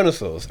 fine,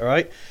 dinosaurs. All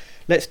right,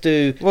 let's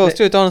do. Well, let's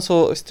do a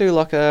dinosaur. Let's do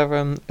like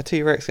a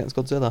T-Rex against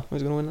Godzilla.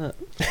 Who's gonna win that?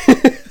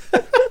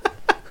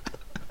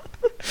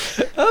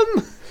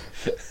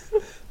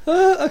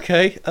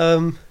 Okay.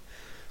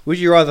 Would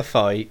you rather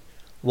fight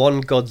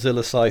one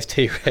Godzilla-sized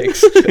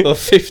T-Rex or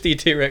 50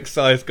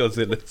 T-Rex-sized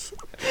Godzillas?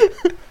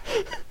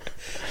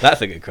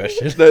 That's a good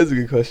question. That is a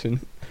good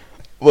question.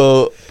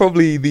 Well,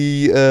 probably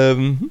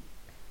the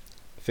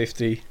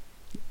 50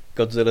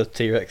 Godzilla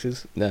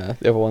T-Rexes. nah,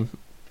 the other one.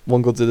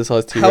 One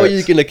Godzilla-sized T-Rex. How are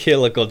you going to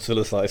kill a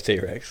Godzilla-sized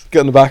T-Rex? get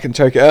on the back and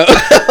choke it out?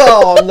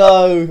 Oh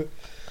no!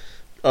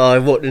 Oh, I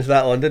walked into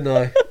that one, didn't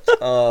I?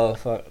 Oh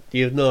fuck!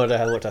 You have no idea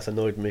how much that's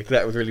annoyed me. 'Cause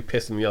that was really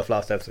pissing me off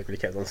last episode because he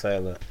kept on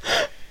saying that.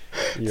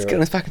 Just get on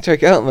his back and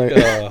choke it out, mate.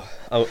 Oh,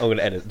 I'm going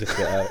to edit this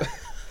bit out.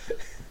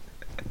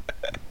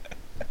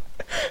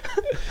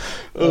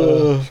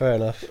 Oh, fair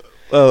enough.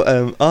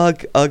 Well,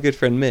 our good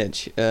friend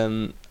Mitch.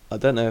 I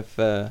don't know if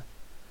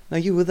no,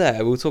 you were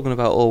there. We were talking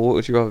about, what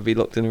would you rather be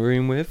locked in a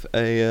room with,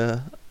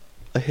 a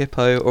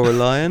hippo or a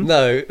lion?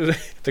 No,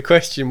 the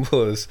question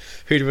was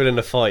who'd win in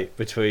a fight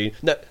between.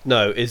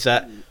 No, is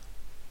that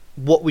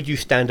what would you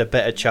stand a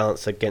better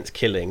chance against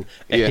killing,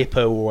 a Yeah.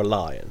 hippo or a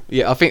lion?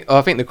 Yeah, I think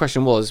the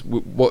question was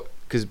what,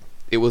 because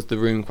it was the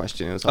room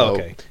question. It was like,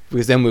 Okay.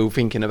 because then we were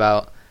thinking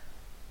about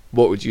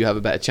what would you have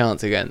a better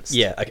chance against?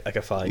 Yeah, I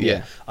can find.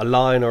 Yeah. A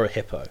lion or a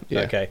hippo.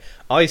 Yeah. Okay,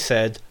 I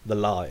said the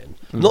lion,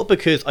 Mm. not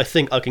because I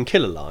think I can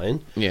kill a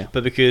lion, Yeah.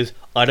 but because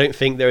I don't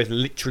think there is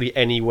literally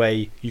any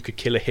way you could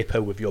kill a hippo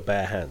with your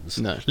bare hands.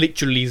 No.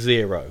 Literally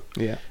zero.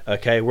 Yeah.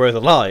 Okay, whereas a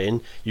lion,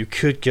 you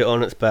could get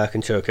on its back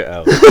and choke it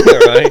out.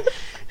 Alright?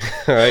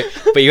 Alright?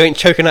 But you ain't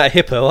choking out a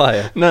hippo, are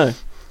you? No.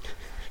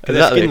 Because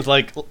Exactly. their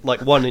skin's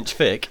like 1 inch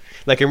thick.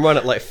 They can run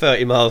at like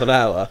 30 miles an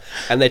hour,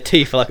 and their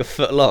teeth are like a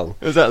foot long.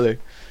 Exactly.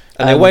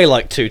 And they weigh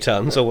like 2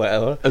 tons or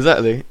whatever.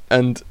 Exactly.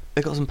 And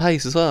they got some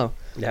pace as well.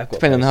 Yeah, I've got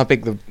Depending on pace. how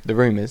big the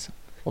room is.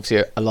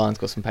 Obviously, a lion's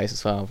got some pace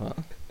as well,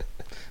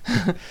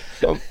 but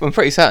I'm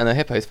pretty certain a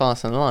hippo's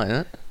faster than a lion,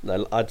 isn't it?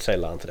 No, I'd say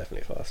lions are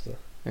definitely faster.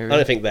 Yeah, I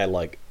don't think they're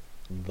like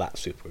that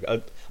super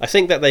quick. I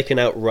think that they can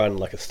outrun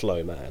like a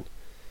slow man.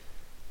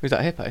 Who's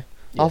that, Hippo?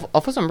 Yeah.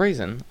 For some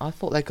reason, I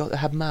thought they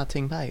had mad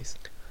ting pace.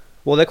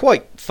 Well, they're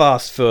quite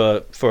fast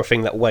for a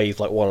thing that weighs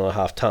like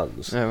 1.5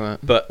 tons. Oh, right.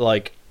 But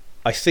like,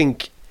 I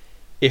think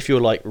if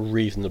you're like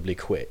reasonably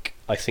quick,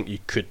 I think you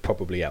could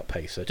probably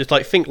outpace it. Just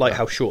like think like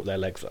how short their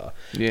legs are.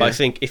 Yeah. But I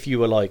think if you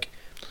were like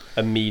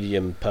a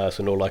medium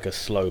person or like a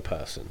slow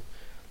person,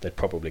 they'd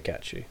probably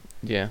catch you.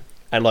 Yeah.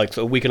 And like,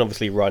 so we can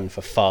obviously run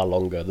for far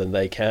longer than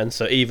they can.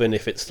 So even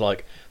if it's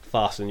like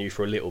faster than you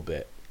for a little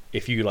bit,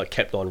 if you like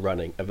kept on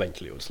running,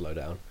 eventually it would slow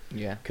down.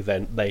 Yeah. Because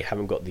then they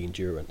haven't got the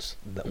endurance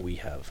that we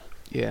have.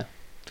 Yeah.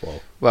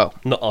 Well,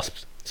 not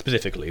us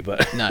specifically,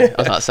 but no, I was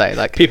about to say,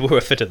 like, people who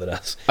are fitter than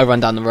us. I run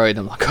down the road and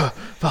I'm like, oh,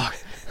 fuck.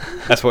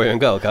 That's why you're in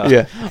goal, Carl.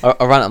 Yeah.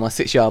 I ran out of my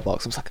 6-yard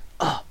box. I was like,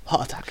 oh,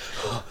 heart attack.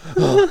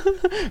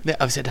 Yeah,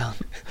 I sit down.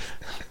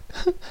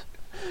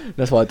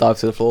 That's why I dive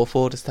to the floor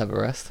for, just to have a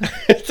rest.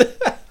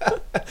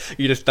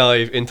 You just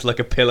dive into like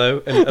a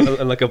pillow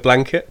and like a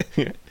blanket.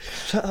 Yeah.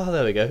 Oh,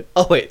 there we go.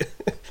 Oh wait,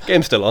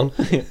 game's still on.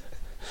 Yeah.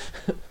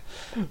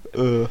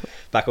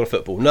 Back on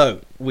football.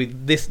 No,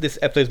 this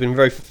episode's been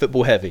very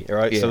football heavy. All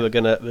right, Yeah. so we're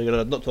gonna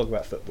not talk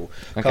about football.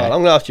 Okay. Carl,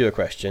 I'm gonna ask you a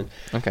question.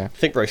 Okay.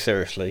 Think very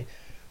seriously.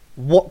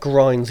 What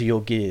grinds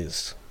your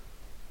gears?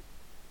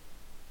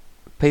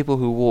 People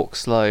who walk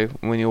slow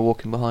when you're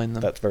walking behind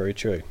them. That's very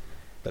true.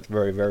 That's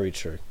very, very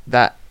true.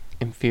 That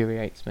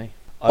infuriates me.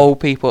 I- Old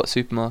people at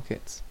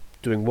supermarkets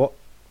Doing what?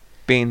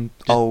 being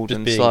old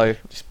and being, slow.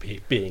 Just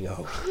being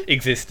old.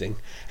 Existing.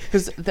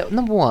 Because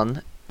number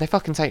one, they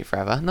fucking take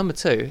forever. Number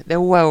two, they're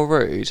well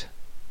rude.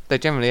 They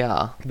generally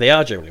are. They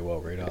are generally well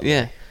read, aren't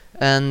Yeah.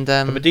 And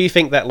they? But do you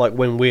think that like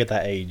when we're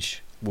that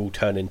age, we'll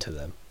turn into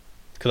them?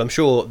 Because I'm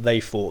sure they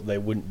thought they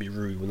wouldn't be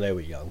rude when they were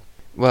young.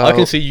 well, I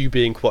can see you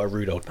being quite a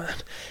rude old man.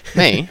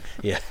 me.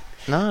 Yeah.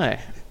 No,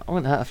 I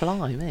wouldn't hurt a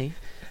fly. Me.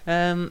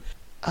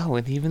 I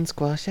wouldn't even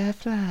squash a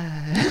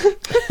fly.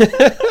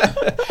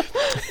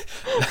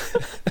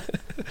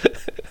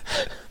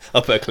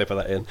 I'll put a clip of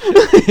that in.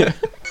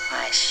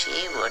 Why,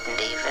 she wouldn't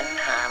even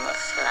harm a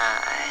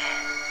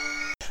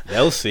fly.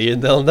 They'll see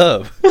and they'll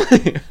know.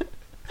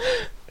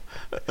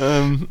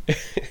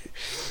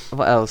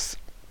 What else?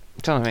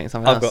 I'm trying to think of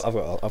something else. I've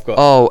got.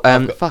 Oh,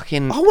 I've got-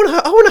 fucking. I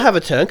want to have a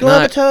turn. Can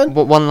I have a turn?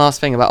 One last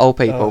thing about old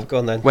people. Oh, go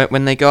on then.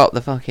 When they go up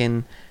the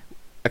fucking.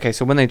 Okay,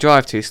 so when they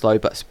drive too slow,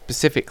 but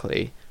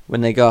specifically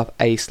when they go up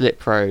a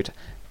slip road,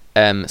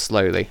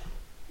 slowly.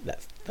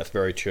 That's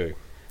very true.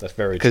 That's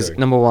very true. Because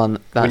number one,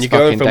 that's when you're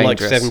fucking going from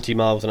dangerous. like 70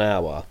 miles an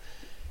hour,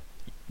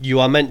 you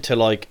are meant to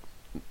like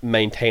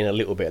maintain a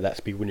little bit of that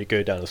speed when you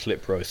go down a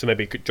slip road. So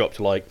maybe it could drop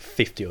to like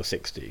 50 or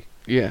 60.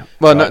 Yeah.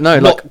 Well, Right. no,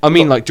 Not- like I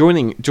mean, not- like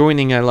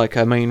joining a like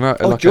a main road.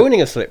 Oh, like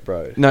joining a slip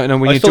road. No,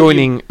 when I you're thought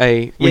joining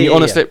when you're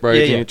on a slip road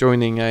Yeah, and yeah. you're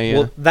joining a.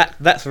 Well,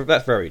 that's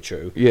very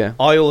true. yeah.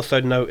 I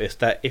also noticed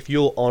that if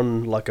you're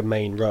on like a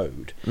main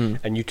road Mm.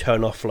 and you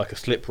turn off for like a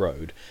slip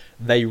road,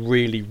 they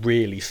really,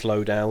 really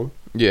slow down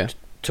Yeah.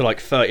 to like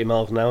 30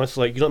 miles an hour. It's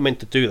like you're not meant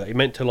to do that. You're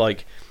meant to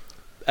like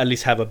at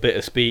least have a bit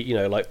of speed, you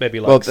know, like maybe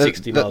like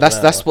 60 miles that's an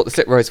hour. that's what the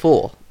slip road's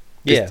for.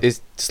 Yeah. Is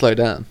to slow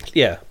down.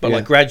 Yeah, but Yeah.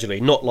 like gradually,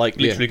 not like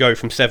Yeah. literally go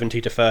from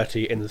 70 to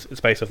 30 in the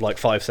space of like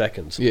 5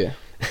 seconds. Yeah.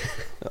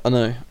 I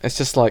know. It's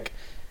just like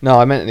no,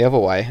 I meant it the other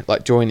way,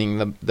 like joining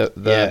the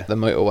Yeah. the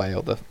motorway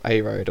or the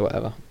A road or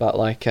whatever. But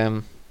like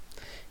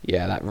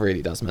yeah, that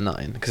really does me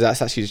nothing because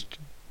that's actually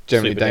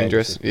generally Super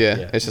dangerous.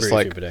 Yeah. It's just really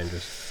like super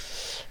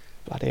dangerous.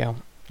 bloody hell.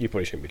 You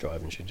probably shouldn't be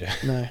driving, should you?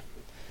 No.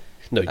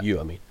 No, you.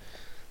 I mean.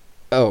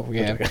 Oh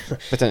yeah,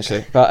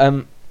 potentially.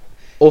 But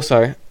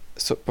also,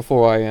 so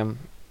before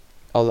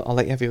I'll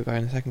let you have your go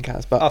in a second,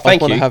 Kaz. But Oh, I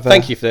thank wanna you. have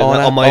Thank you for doing that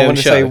on my I own want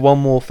to say show. one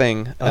more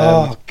thing.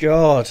 Oh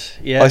God,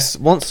 yeah. I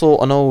once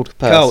saw an old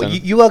person. Carl,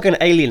 you are going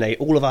to alienate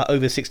all of our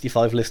over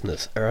 65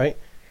 listeners. All right.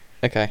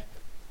 Okay.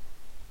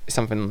 It's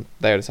something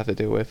they'll just have to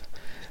deal with.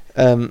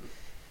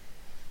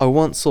 I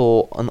once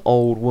saw an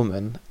old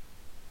woman.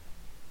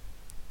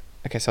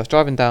 Okay, so I was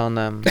driving down.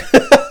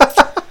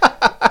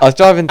 I was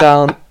driving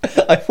down.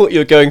 I thought you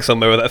were going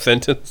somewhere with that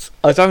sentence.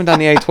 I was driving down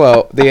the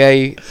A12,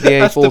 the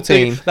That's the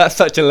thing, A14. That's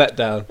such a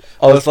letdown.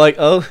 I was like,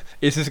 oh,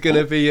 is this going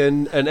to be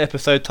an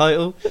episode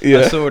title? Yeah.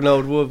 I saw an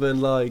old woman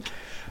like,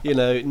 you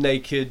know,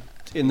 naked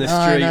in the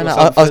street No. or I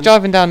something. was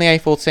driving down the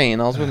A14.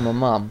 I was with my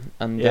mum,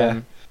 and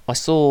Yeah. I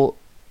saw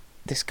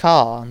this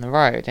car on the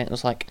road, and it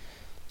was like,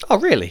 Oh,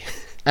 really?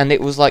 and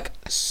it was like,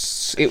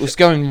 it was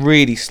going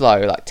really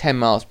slow, like 10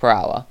 miles per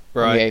hour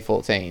on Right. the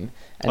A14,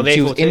 and On the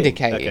she was A14?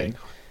 indicating. Okay.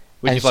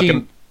 Which and is like she-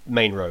 a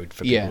main road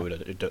for people Yeah.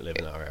 who don't live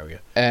in our area.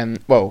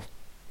 Well,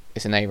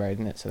 it's an A road,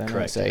 isn't it? So then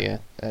Correct, it's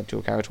a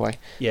dual carriageway.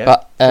 Yeah.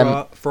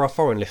 But for our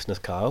foreign listeners,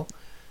 Kyle,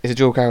 it's a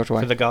dual carriageway.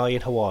 for the guy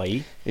in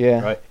Hawaii,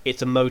 Yeah. right?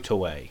 It's a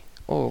motorway.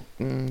 Oh,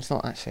 it's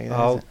not actually. There,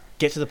 Oh, is it?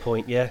 get to the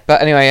point, yeah.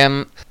 But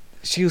anyway,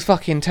 she was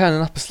fucking turning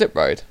up a slip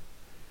road.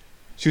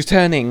 She was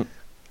turning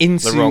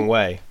into The wrong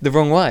way. The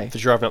wrong way. For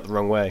driving up the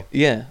wrong way.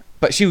 Yeah,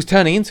 but she was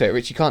turning into it,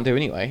 which you can't do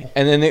anyway.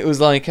 And then it was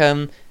like,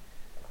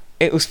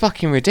 it was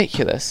fucking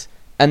ridiculous.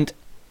 And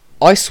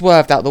I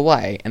swerved out the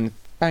way and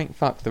thank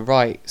fuck the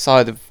right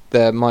side of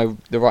the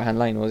right hand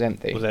lane was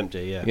empty. It was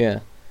empty, yeah. Yeah,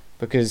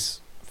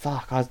 because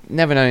fuck, I've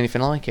never known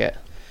anything like it.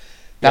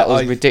 That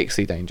was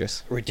ridiculously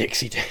dangerous.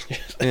 Ridiculously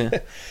dangerous. Yeah.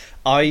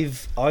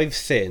 I've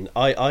seen.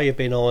 I have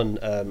been on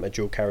a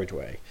dual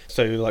carriageway.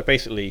 So like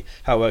basically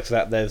how it works is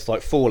that there's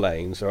like 4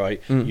 lanes,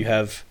 right? Mm. You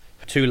have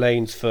 2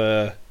 lanes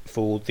for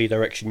the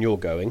direction you're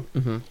going,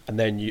 Mm-hmm. and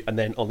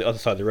then on the other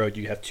side of the road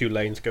you have 2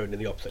 lanes going in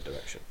the opposite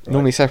direction. Right?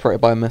 Normally separated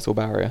by a metal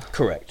barrier.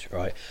 Correct,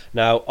 right.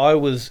 Now I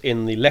was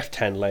in the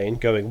left-hand lane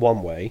going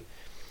one way,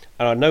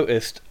 and I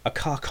noticed a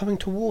car coming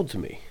towards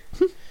me.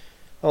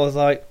 I was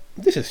like,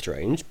 this is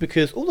strange,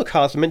 because all the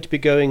cars are meant to be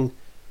going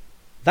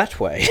that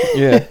way.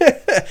 Yeah.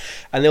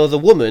 And there was a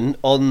woman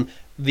on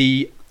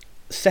the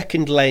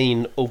second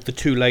lane of the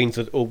 2 lanes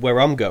of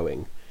where I'm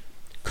going,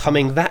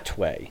 coming that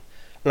way.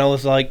 And I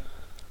was like,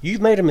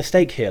 you've made a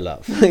mistake here,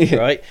 love. Yeah.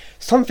 Right?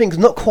 Something's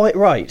not quite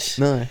right.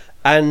 No.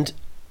 And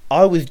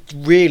I was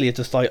really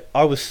just like,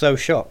 I was so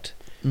shocked.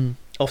 Mm.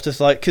 I was just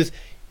like, because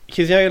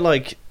you know,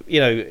 like, you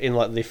know, in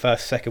like the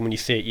first second when you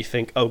see it, you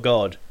think, oh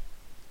God,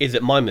 is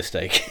it my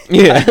mistake?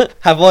 Yeah.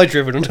 Have I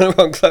driven on the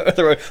wrong side of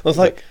the road? I was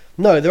like,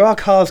 no, there are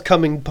cars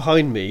coming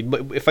behind me,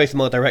 facing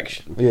my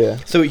direction. Yeah.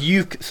 So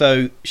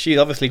she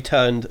obviously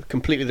turned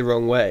completely the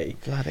wrong way,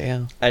 Bloody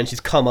hell. and she's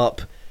come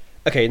up.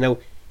 Okay, now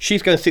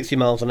she's going 60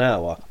 miles an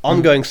hour.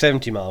 I'm going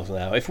 70 miles an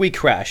hour. If we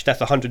crash, that's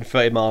a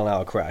 130 mile an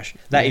hour crash.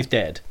 That is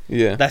dead.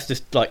 Yeah. That's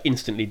just like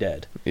instantly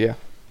dead. Yeah.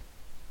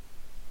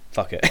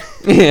 Fuck it.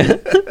 Yeah.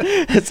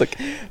 It's like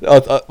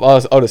I'd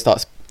have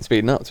started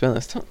speeding up. To be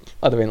honest,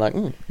 I'd have been like,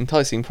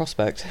 enticing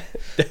prospect.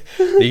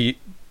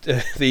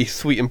 the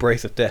sweet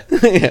embrace of death.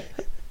 Yeah.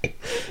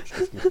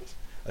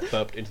 I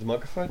burped into the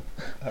microphone.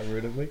 How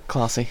rude of me.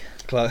 Classy.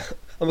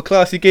 I'm a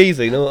classy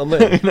geezer, you know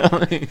what I mean? You know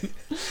what I mean?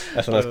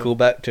 That's a nice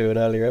callback to an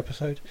earlier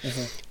episode.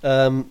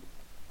 Mm-hmm.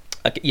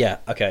 Yeah,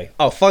 okay.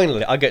 Oh,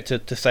 finally, I get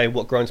to say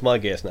what grinds my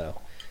gears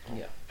now.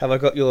 Yeah. Have I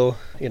got your,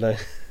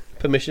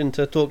 permission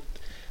to talk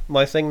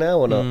my thing now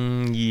or not?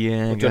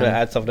 Yeah. Or do you want to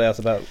add something else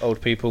about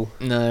old people?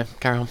 No,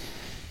 carry on.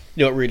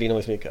 You know what really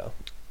annoys me, Carl?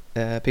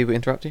 People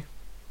interrupt you.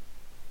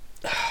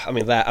 I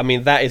mean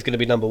that is going to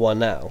be number 1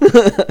 now.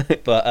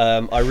 But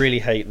I really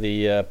hate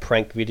the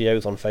prank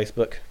videos on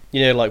Facebook.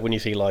 You know, like when you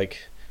see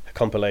like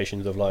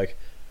compilations of like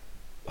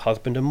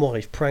husband and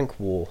wife prank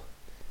war,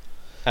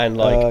 and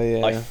like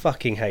yeah. I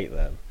fucking hate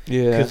them.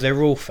 Yeah. Because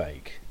they're all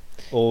fake,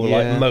 or Yeah.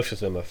 like most of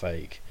them are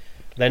fake.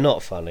 They're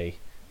not funny,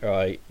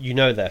 right? You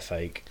know they're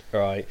fake,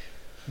 right?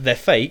 They're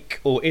fake,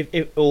 or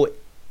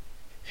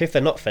if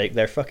they're not fake,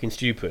 they're fucking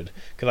stupid.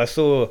 Because I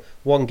saw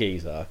one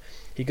geezer,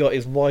 he got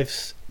his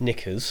wife's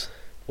knickers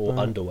or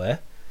underwear,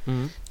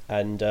 Mm-hmm.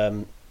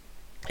 and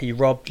he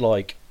rubbed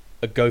like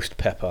a ghost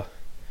pepper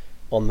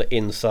on the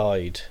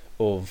inside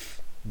of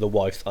the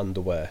wife's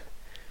underwear,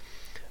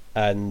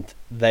 and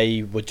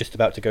they were just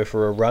about to go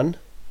for a run.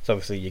 So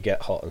obviously you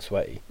get hot and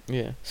sweaty.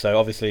 Yeah. So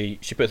obviously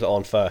she puts it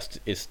on first.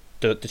 She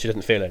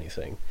doesn't feel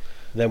anything.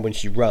 Then when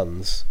she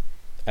runs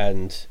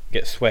and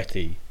gets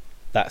sweaty,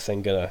 that's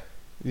then gonna.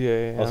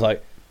 Yeah. I was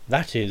like,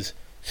 that is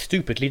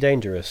stupidly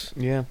dangerous.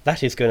 Yeah.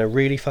 That is gonna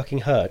really fucking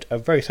hurt a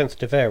very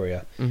sensitive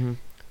area Mm-hmm.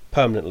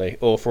 permanently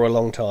or for a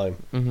long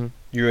time. Mm-hmm.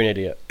 You're an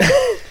idiot.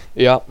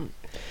 Yeah.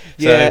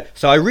 Yeah.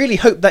 So I really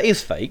hope that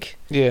is fake,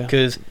 Yeah.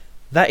 because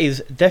that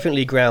is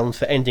definitely grounds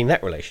for ending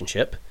that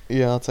relationship.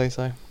 Yeah, I'd say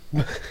so.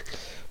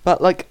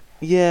 But like,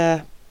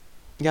 yeah,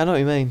 I know what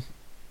you mean.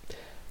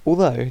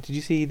 Although, did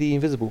you see the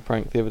invisible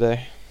prank the other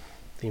day?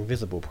 The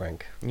invisible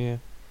prank. Yeah.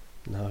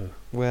 No.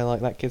 Where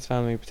like that kid's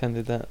family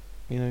pretended that,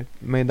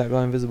 made that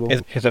guy invisible.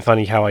 Isn't it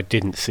funny how I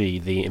didn't see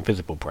the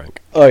invisible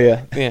prank? Oh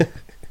yeah, yeah.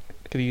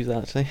 Could have used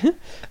that actually.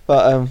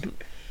 But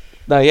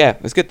no, yeah,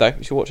 it's good though.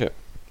 You should watch it.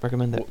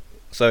 Recommend it.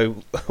 So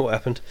what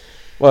happened?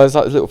 Well, there's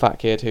like this little fat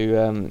kid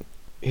who,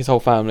 his whole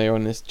family are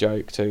on this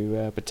joke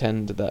to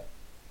pretend that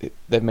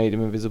they've made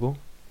him invisible.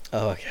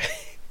 Oh, okay.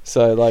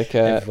 So like,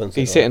 Everyone's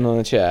he's like sitting on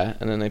a chair,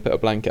 and then they put a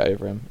blanket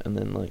over him, and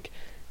then like,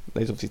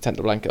 they obviously take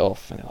the blanket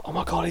off, and they're like, oh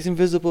my god, he's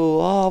invisible!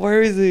 Oh,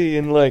 where is he?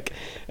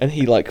 And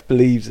he like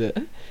believes it,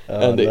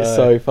 Oh, and it's no.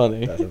 so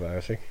funny. That's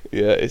embarrassing.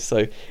 Yeah, it's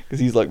so because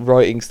he's like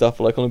writing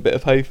stuff like on a bit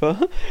of paper,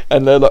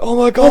 and they're like, oh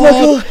my god,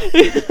 Oh my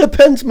god! The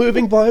pen's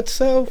moving by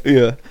itself.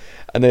 Yeah,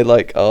 and they're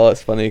like, oh,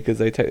 it's funny because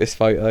they take this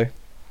photo,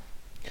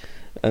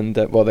 and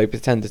they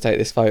pretend to take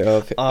this photo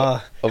of.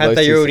 of Had those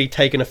they two already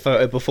taken a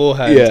photo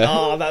beforehand? Yeah.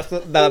 Oh,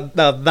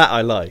 that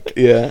I like.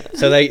 Yeah.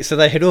 So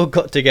they had all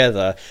got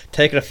together,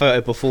 taken a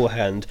photo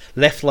beforehand,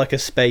 left like a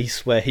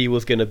space where he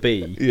was going to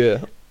be,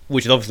 Yeah.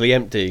 which is obviously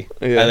empty,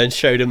 Yeah. and then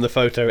showed him the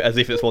photo as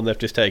if it's one they've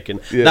just taken.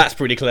 Yeah. That's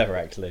pretty clever,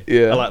 actually.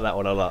 Yeah. I like that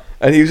one a lot.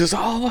 And he was just,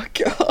 oh my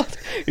god,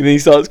 and he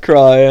starts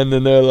crying,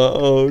 and they're like,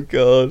 oh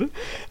god,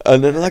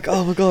 and then they're like,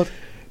 oh my god,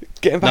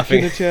 get him back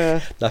in the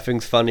chair.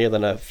 Nothing's funnier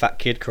than a fat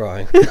kid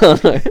crying.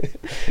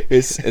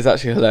 It's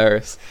actually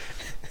hilarious.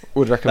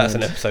 Would recommend. That's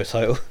an episode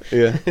title.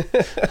 Yeah.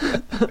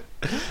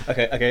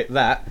 Okay,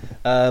 that.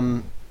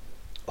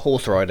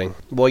 Horse riding.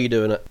 Why are you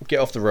doing it? Get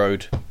off the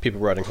road.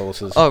 People riding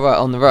horses. Oh right,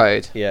 on the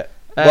road. Yeah.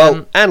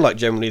 Well, and like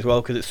generally as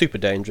well, because it's super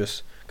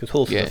dangerous. Because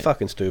horses Yeah. are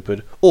fucking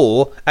stupid.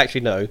 Or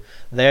actually no,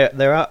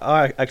 there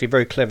are actually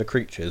very clever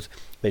creatures.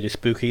 They just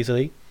spook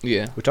easily,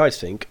 yeah. which I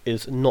think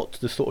is not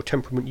the sort of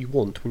temperament you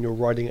want when you're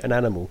riding an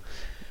animal.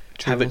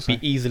 True Have it also.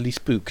 be easily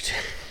spooked.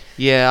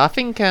 Yeah, I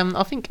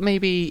think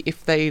maybe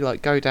if they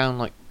like go down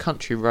like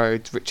country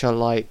roads, which are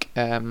like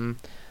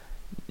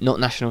not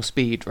national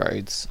speed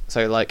roads,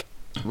 so like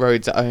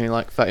roads that are only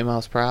like 30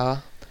 miles per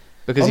hour.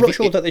 Because I'm if not you-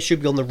 sure that they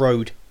should be on the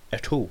road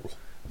at all.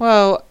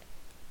 well,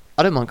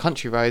 I don't mind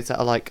country roads that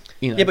are like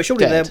Yeah, but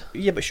surely dead.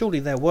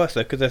 they're worse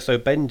though because they're so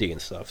bendy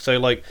and stuff. So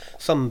like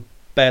some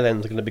bell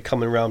ends are going to be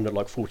coming around at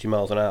like 40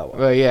 miles an hour.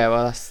 Well, yeah,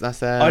 well that's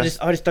I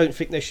just don't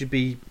think they should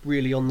be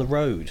really on the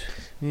road.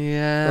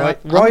 yeah.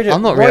 Right,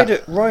 I'm not really.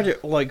 ride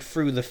it like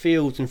through the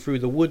fields and through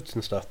the woods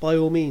and stuff. By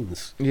all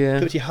means, Yeah.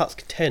 do it to your heart's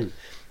content.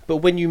 But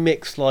when you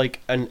mix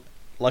like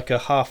a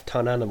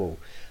half-ton animal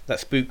that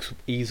spooks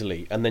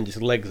easily and then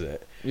just legs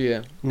it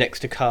Yeah.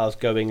 next to cars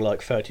going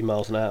like 30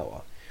 miles an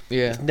hour,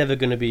 Yeah. it's never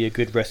going to be a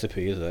good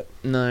recipe, is it?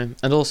 No,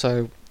 and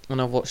also when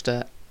I watched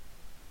a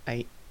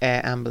air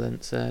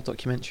ambulance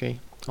documentary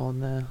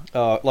on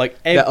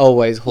Like they're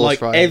always horse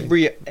like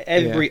riding.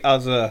 every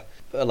other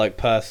like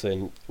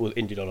person was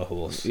injured on a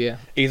horse. Yeah.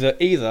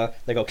 Either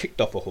they got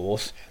kicked off a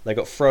horse, they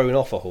got thrown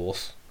off a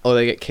horse. Or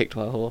they get kicked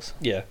by a horse.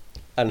 Yeah,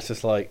 and it's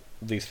just like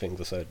these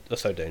things are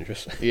so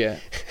dangerous. Yeah.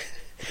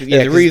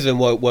 There's a 'cause- reason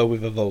why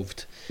we've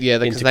evolved. Yeah,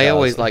 because into they cars.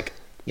 always like.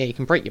 Yeah, you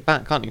can break your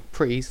back, can't you?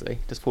 Pretty easily,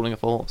 just falling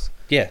off a horse.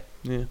 Yeah,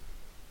 Yeah.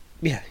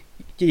 yeah,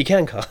 you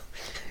can, Carl.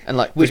 And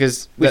like Which-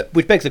 because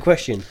Which begs the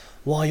question: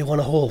 why are you on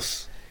a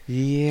horse?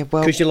 yeah,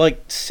 well, Because you're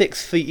like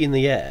 6 feet in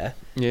the air,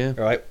 yeah,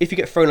 right? If you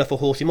get thrown off a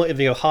horse, you might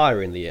even go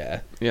higher in the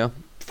air yeah.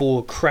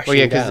 before crashing Well,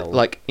 yeah, because down.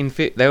 like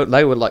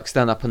they would like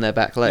stand up on their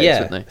back legs,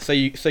 yeah, wouldn't so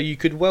you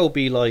could well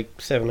be like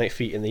 7-8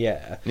 feet in the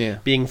air, they? Yeah,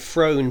 being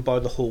thrown by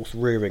the horse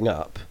rearing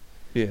up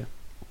yeah,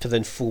 to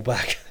then fall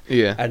back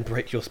yeah. and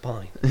break your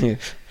spine. Yeah.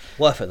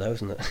 Worth it though,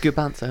 isn't it? Good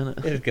banter, isn't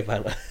It it? is good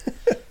banter.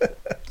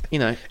 You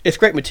know, It's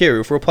great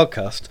material for a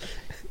podcast.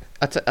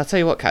 I tell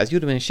you what, Kaz,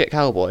 you'd have been a shit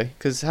cowboy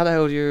because how the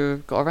hell would you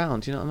have got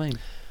around? Do you know what I mean?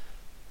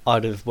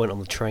 I'd have went on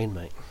the train,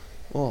 mate.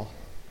 Oh,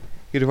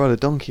 you'd have rode a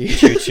donkey.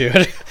 Shoot you.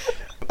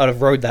 I'd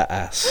have rode that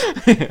ass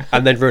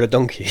and then rode a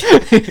donkey. I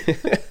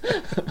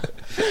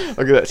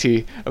could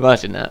actually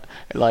imagine that.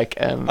 Like,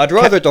 I'd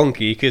rather a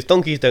donkey because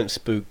donkeys don't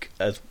spook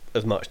as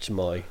much to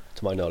my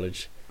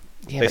knowledge.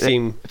 yeah, they but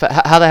seem. But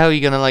how the hell are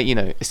you gonna like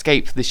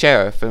escape the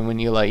sheriff and when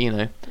you're like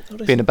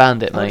being a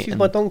bandit, I'll mate? just use and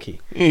my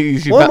donkey. you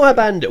use your Why am ba- I a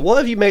bandit? What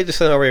have you made the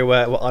scenario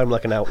where I'm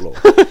like an outlaw?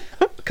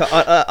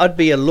 I'd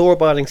be a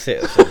law-abiding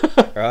citizen,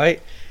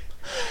 right?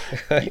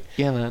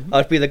 Yeah, man.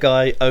 I'd be the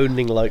guy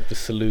owning like the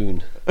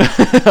saloon.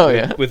 Oh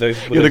yeah. With those.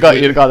 You're the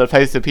guy that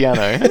plays the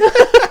piano.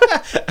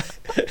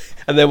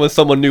 And then when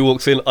someone new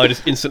walks in, I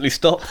just instantly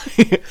stop,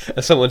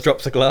 and someone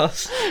drops a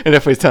glass. And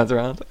everybody turns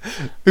around.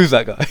 Who's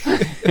that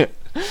guy?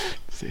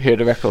 Hear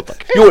the record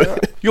like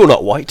You're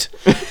not white.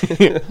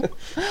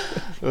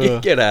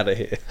 Ugh. Get out of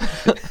here.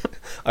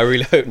 I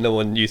really hope no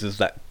one uses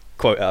that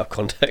quote out of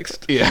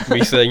context. Yeah.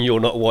 Me saying you're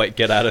not white,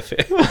 get out of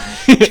here.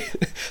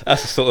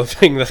 That's the sort of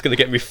thing that's going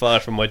to get me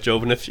fired from my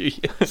job in a few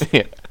years.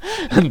 yeah.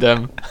 And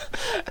then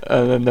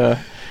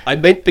I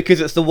meant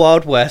because it's the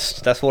Wild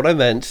West. That's what I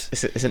meant.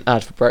 it's an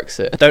ad for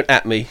Brexit. Don't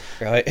at me,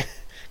 right?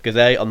 Because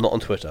I'm not on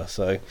Twitter,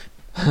 so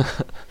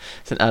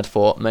It's an ad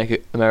for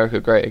Make America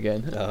Great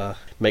Again.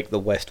 make the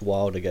West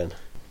wild again.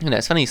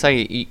 It's funny you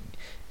say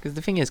because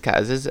the thing is,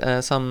 Kaz,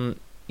 there's some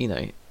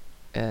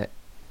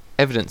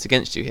evidence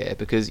against you here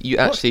because you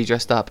What? actually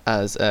dressed up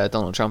as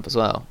Donald Trump as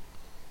well.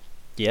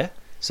 Yeah.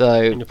 So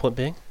And your point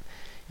being?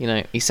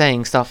 he's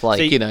saying stuff like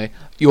See-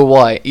 you're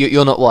white,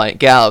 you're not white,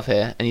 get out of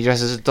here, and he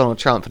dresses as Donald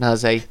Trump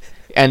and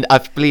and I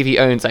believe he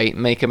owns a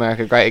Make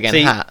America Great Again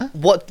See, hat.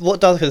 what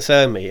does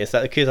concern me is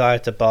that because I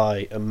had to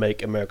buy a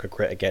Make America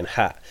Great Again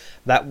hat,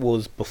 that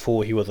was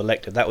before he was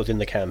elected. That was in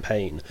the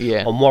campaign.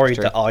 Yeah, I'm worried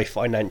true. that I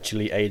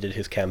financially aided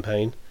his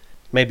campaign.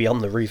 Maybe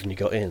I'm the reason he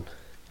got in.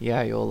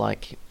 Yeah, you're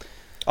like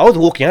I was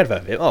walking out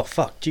of it. Oh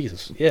fuck,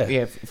 Jesus. Yeah.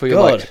 yeah for your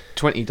God. like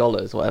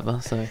 $20 whatever.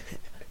 So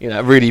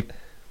really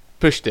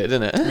pushed it,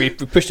 didn't it? We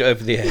pushed it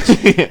over the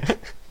edge.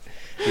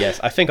 Yes,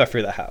 I think I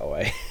threw that hat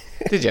away.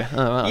 Did you?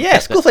 Oh, wow,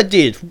 Yes, of kept course I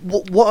did.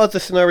 What other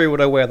scenario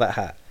would I wear that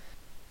hat?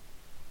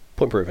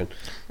 Point proven.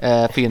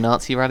 it. For your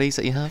Nazi rallies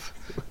that you have.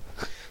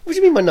 What do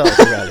you mean my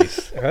Nazi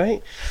rallies?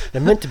 Alright?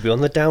 They're meant to be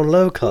on the down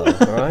low, Carl,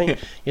 alright?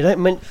 You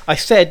don't mean I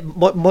said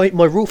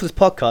my rule for this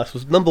podcast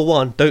was number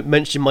 1, don't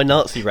mention my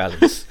Nazi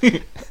rallies.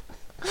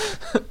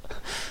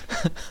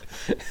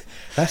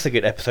 That's a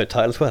good episode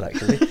title as well,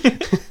 actually.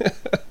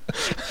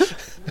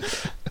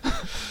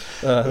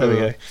 There we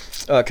go.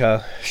 Alright,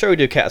 Carl, shall we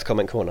do Cat's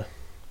Comment Corner?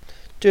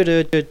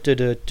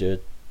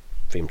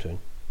 Theme tune.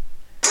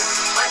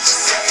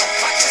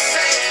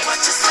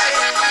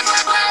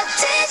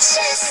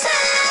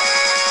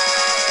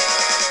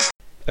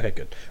 Okay,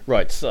 good.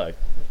 Right, so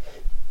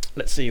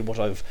let's see what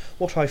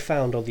I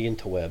found on the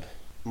interweb.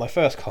 My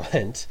first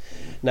comment.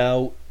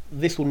 Now,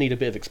 this will need a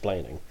bit of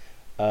explaining.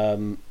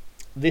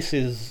 this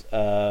is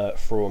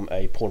from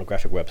a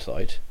pornographic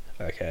website.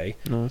 Okay.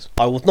 Nice.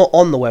 I was not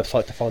on the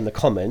website to find the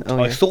comment. Oh,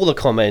 I yeah. saw the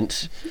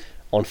comment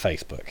on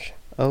Facebook.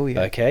 Oh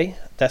yeah. Okay.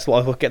 That's why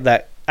I will get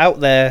that out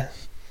there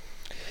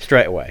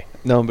straight away.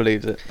 No one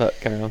believes it, but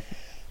carry on.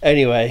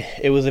 Anyway,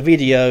 it was a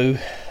video.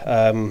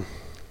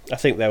 I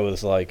think there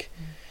was like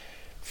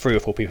 3 or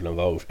 4 people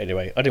involved.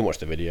 Anyway, I didn't watch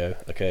the video.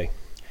 Okay.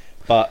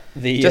 But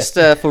the Just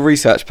for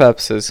research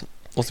purposes,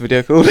 what's the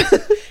video called?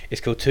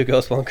 it's called 2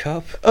 Girls 1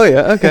 Cup. Oh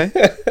yeah, okay.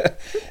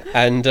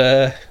 And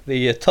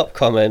the top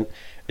comment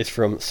is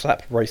from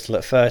Slap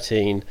Bracelet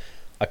 13.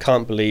 I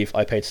can't believe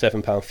I paid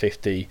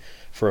 £7.50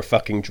 for a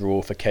fucking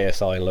draw for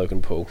KSI and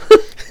Logan Paul.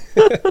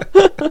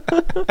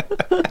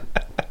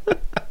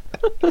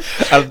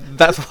 And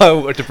that's why I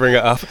wanted to bring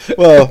it up.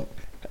 Well,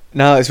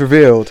 now it's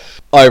revealed.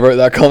 I wrote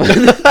that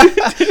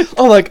comment.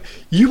 I'm like,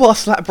 you are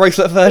Slap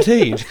Bracelet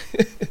 13.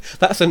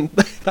 that's an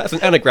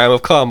anagram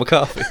of Carl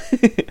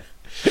McCarthy.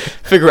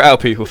 Figure it out,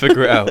 people.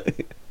 Figure it out.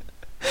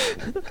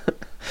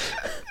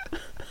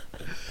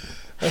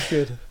 That's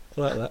good.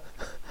 I like that.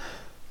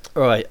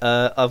 All right,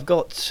 I've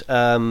got.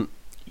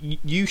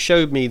 You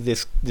showed me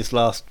this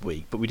last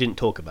week, but we didn't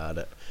talk about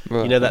it.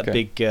 Right, you know that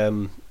okay.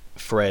 big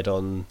thread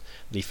on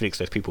the Felix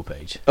Those People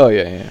page. Oh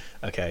yeah.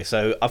 Okay,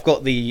 so I've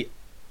got the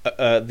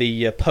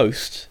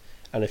post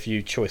and a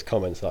few choice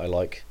comments that I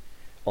like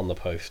on the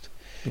post.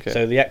 Okay.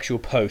 So the actual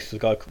post is a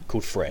guy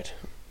called Fred.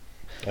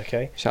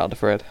 Okay, Shout out to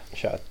Fred.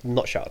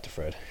 not shout out to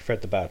Fred.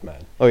 Fred the bad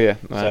man. Oh yeah.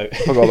 So-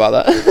 Forgot about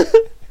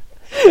that.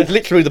 That's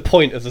literally the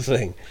point of the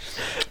thing.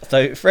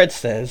 So Fred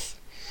says,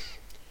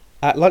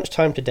 at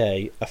lunchtime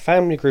today, a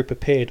family group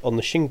appeared on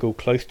the shingle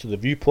close to the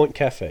Viewpoint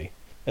Cafe.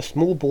 A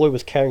small boy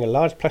was carrying a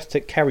large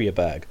plastic carrier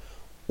bag.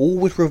 All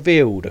was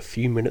revealed a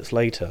few minutes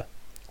later,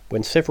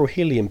 when several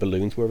helium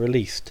balloons were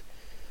released.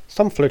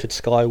 Some floated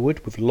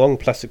skyward with long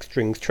plastic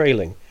strings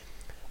trailing.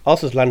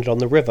 Others landed on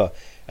the river,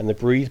 and the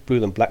breeze blew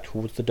them back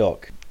towards the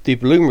dock. The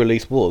balloon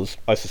release was,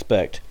 I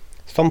suspect,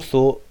 some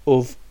sort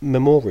of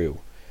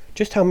memorial.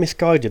 Just how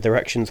misguided their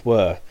actions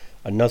were,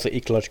 another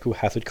ecological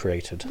hazard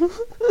created.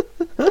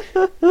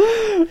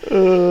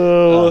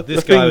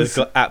 This guy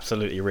got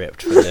absolutely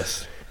ripped for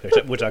this,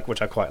 which I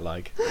quite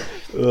like.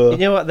 You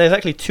know what? There's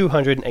actually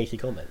 280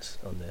 comments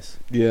on this.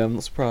 Yeah, I'm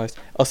not surprised.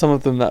 Are some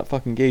of them that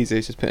fucking geezer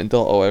who's just putting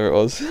dot or whatever it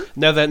was?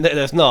 No,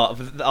 there's not.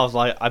 I was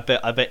like, I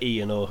bet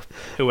Ian or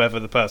whoever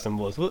the person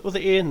was. Was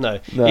it Ian? No.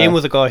 No. Ian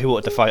was the guy who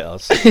wanted to fight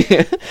us.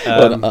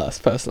 Well, not us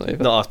personally.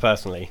 But Not us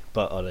personally,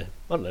 but I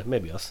don't know,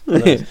 maybe us. Who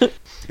knows?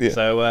 Yeah.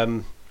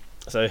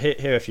 So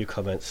here are a few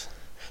comments.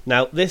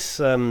 Now this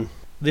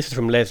is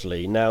from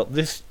Leslie. Now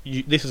this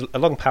is a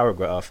long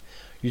paragraph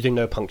using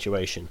no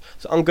punctuation.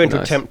 So I'm going to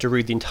Nice. attempt to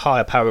read the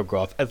entire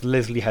paragraph as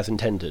Leslie has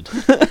intended,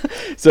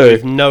 So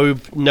with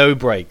no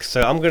breaks.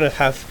 So I'm going to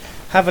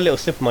have a little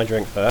sip of my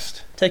drink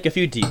first. Take a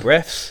few deep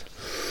breaths,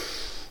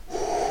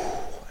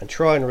 and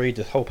try and read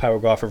this whole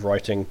paragraph of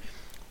writing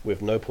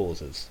with no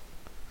pauses.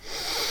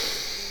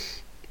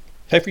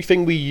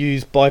 Everything we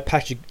use by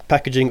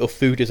packaging of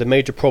food is a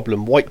major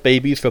problem. White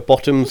babies for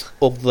bottoms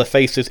of the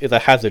faces is a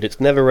hazard. It's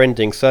never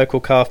ending. Circle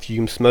car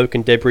fumes, smoke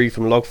and debris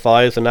from log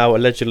fires are now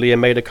allegedly a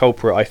major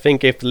culprit. I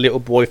think if the little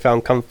boy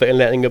found comfort in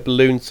letting a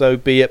balloon, so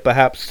be it.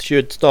 Perhaps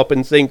should stop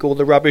and think all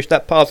the rubbish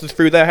that passes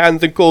through their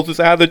hands and causes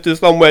a hazard to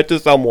somewhere to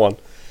someone.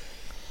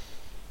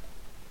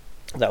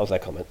 That was their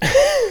comment.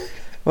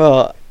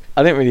 well,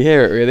 I didn't really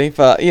hear it really,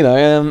 but you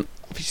know,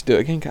 if you should do it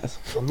again, Kaz.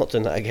 I'm not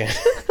doing that again.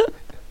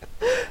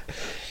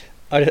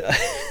 I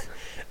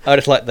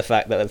just like the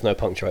fact that there's no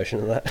punctuation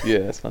in that. Yeah,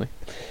 that's funny.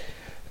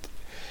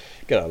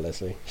 Good on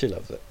Leslie. She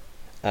loves it.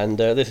 And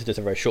this is just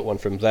a very short one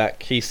from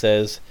Zach. He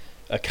says,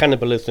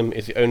 cannibalism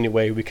is the only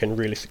way we can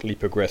realistically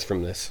progress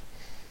from this.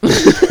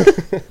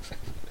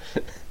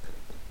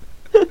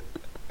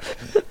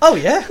 Oh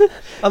yeah?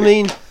 I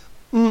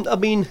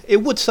mean,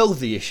 it would solve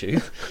the issue.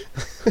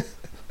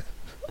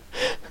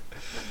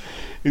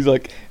 He's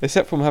like,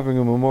 except from having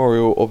a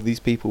memorial of these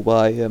people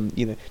by,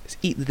 just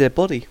eat the dead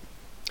body.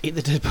 Eat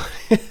the dead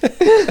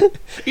body.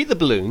 Eat the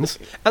balloons,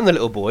 and the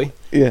little boy,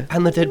 Yeah,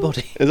 and the dead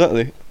body.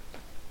 exactly.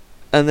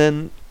 And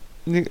then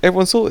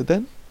everyone's sorted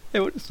then.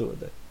 It would have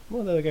sorted it.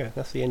 Well, there we go.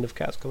 That's the end of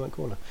Cat's Comment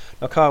Corner.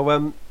 Now,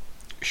 Carl,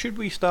 should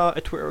we start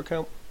a Twitter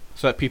account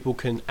so that people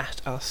can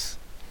at us?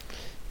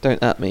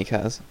 Don't at me,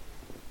 Kaz.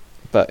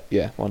 But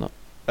yeah, why not?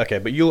 Okay,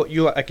 but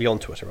you're actually on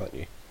Twitter, aren't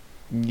you?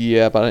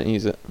 Yeah, but I don't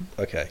use it.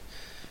 Okay,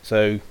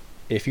 so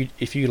if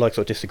you like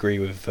sort of disagree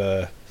with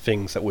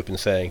things that we've been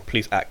saying,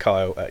 please at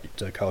Kyle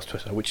at Kyle's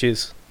Twitter, which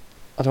is,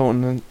 I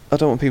don't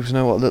want people to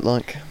know what I look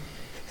like.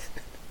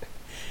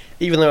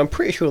 even though I'm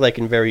pretty sure they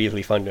can very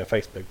easily find you on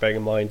Facebook, bearing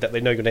in mind that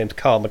they know your name's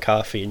Carl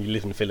McCarthy and you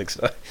live in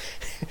Felixstowe,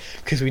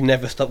 because we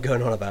never stop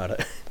going on about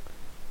it.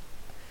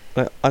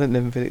 I didn't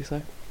live in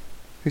Felixstowe.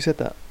 Who said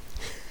that?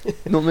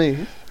 Not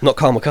me. Not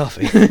Carl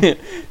McCarthy.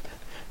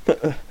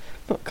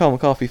 Not Carl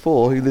McCarthy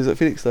 4, who lives at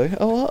Felixstowe.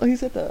 Oh, what? Who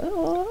said that?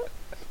 Oh, what?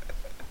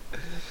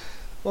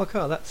 Well,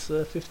 Carl, that's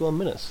 51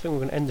 minutes. I think we're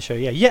going to end the show.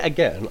 Yeah, yet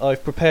again,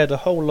 I've prepared a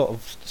whole lot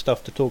of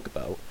stuff to talk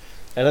about,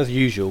 And as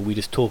usual, we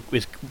just talk.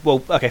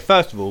 Well, okay.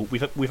 First of all,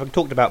 we've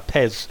talked about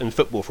Pez and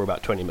football for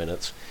about 20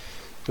 minutes,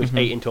 which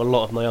ate into a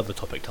lot of my other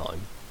topic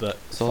time. But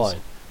it's Sauce.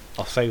 fine.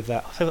 I'll save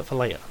that for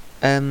later.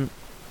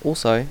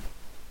 Also,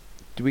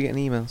 did we get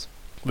any emails?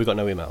 We've got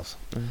no emails.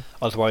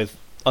 Otherwise,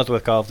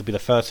 Garth would be the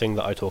first thing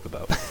that I talk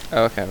about.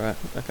 Oh, okay, right,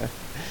 okay.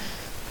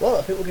 Well,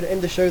 I think we're going to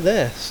end the show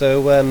there.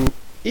 So,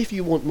 if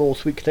you want more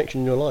Sweet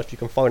Connection in your life, you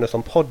can find us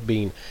on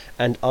Podbean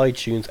and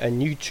iTunes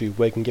and YouTube,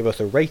 where you can give us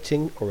a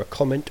rating or a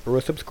comment or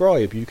a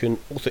subscribe. You can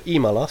also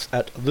email us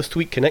at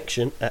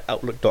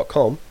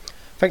thesweetconnection@outlook.com.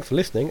 Thanks for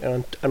listening,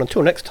 and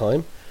until next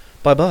time,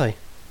 bye-bye.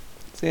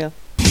 See ya.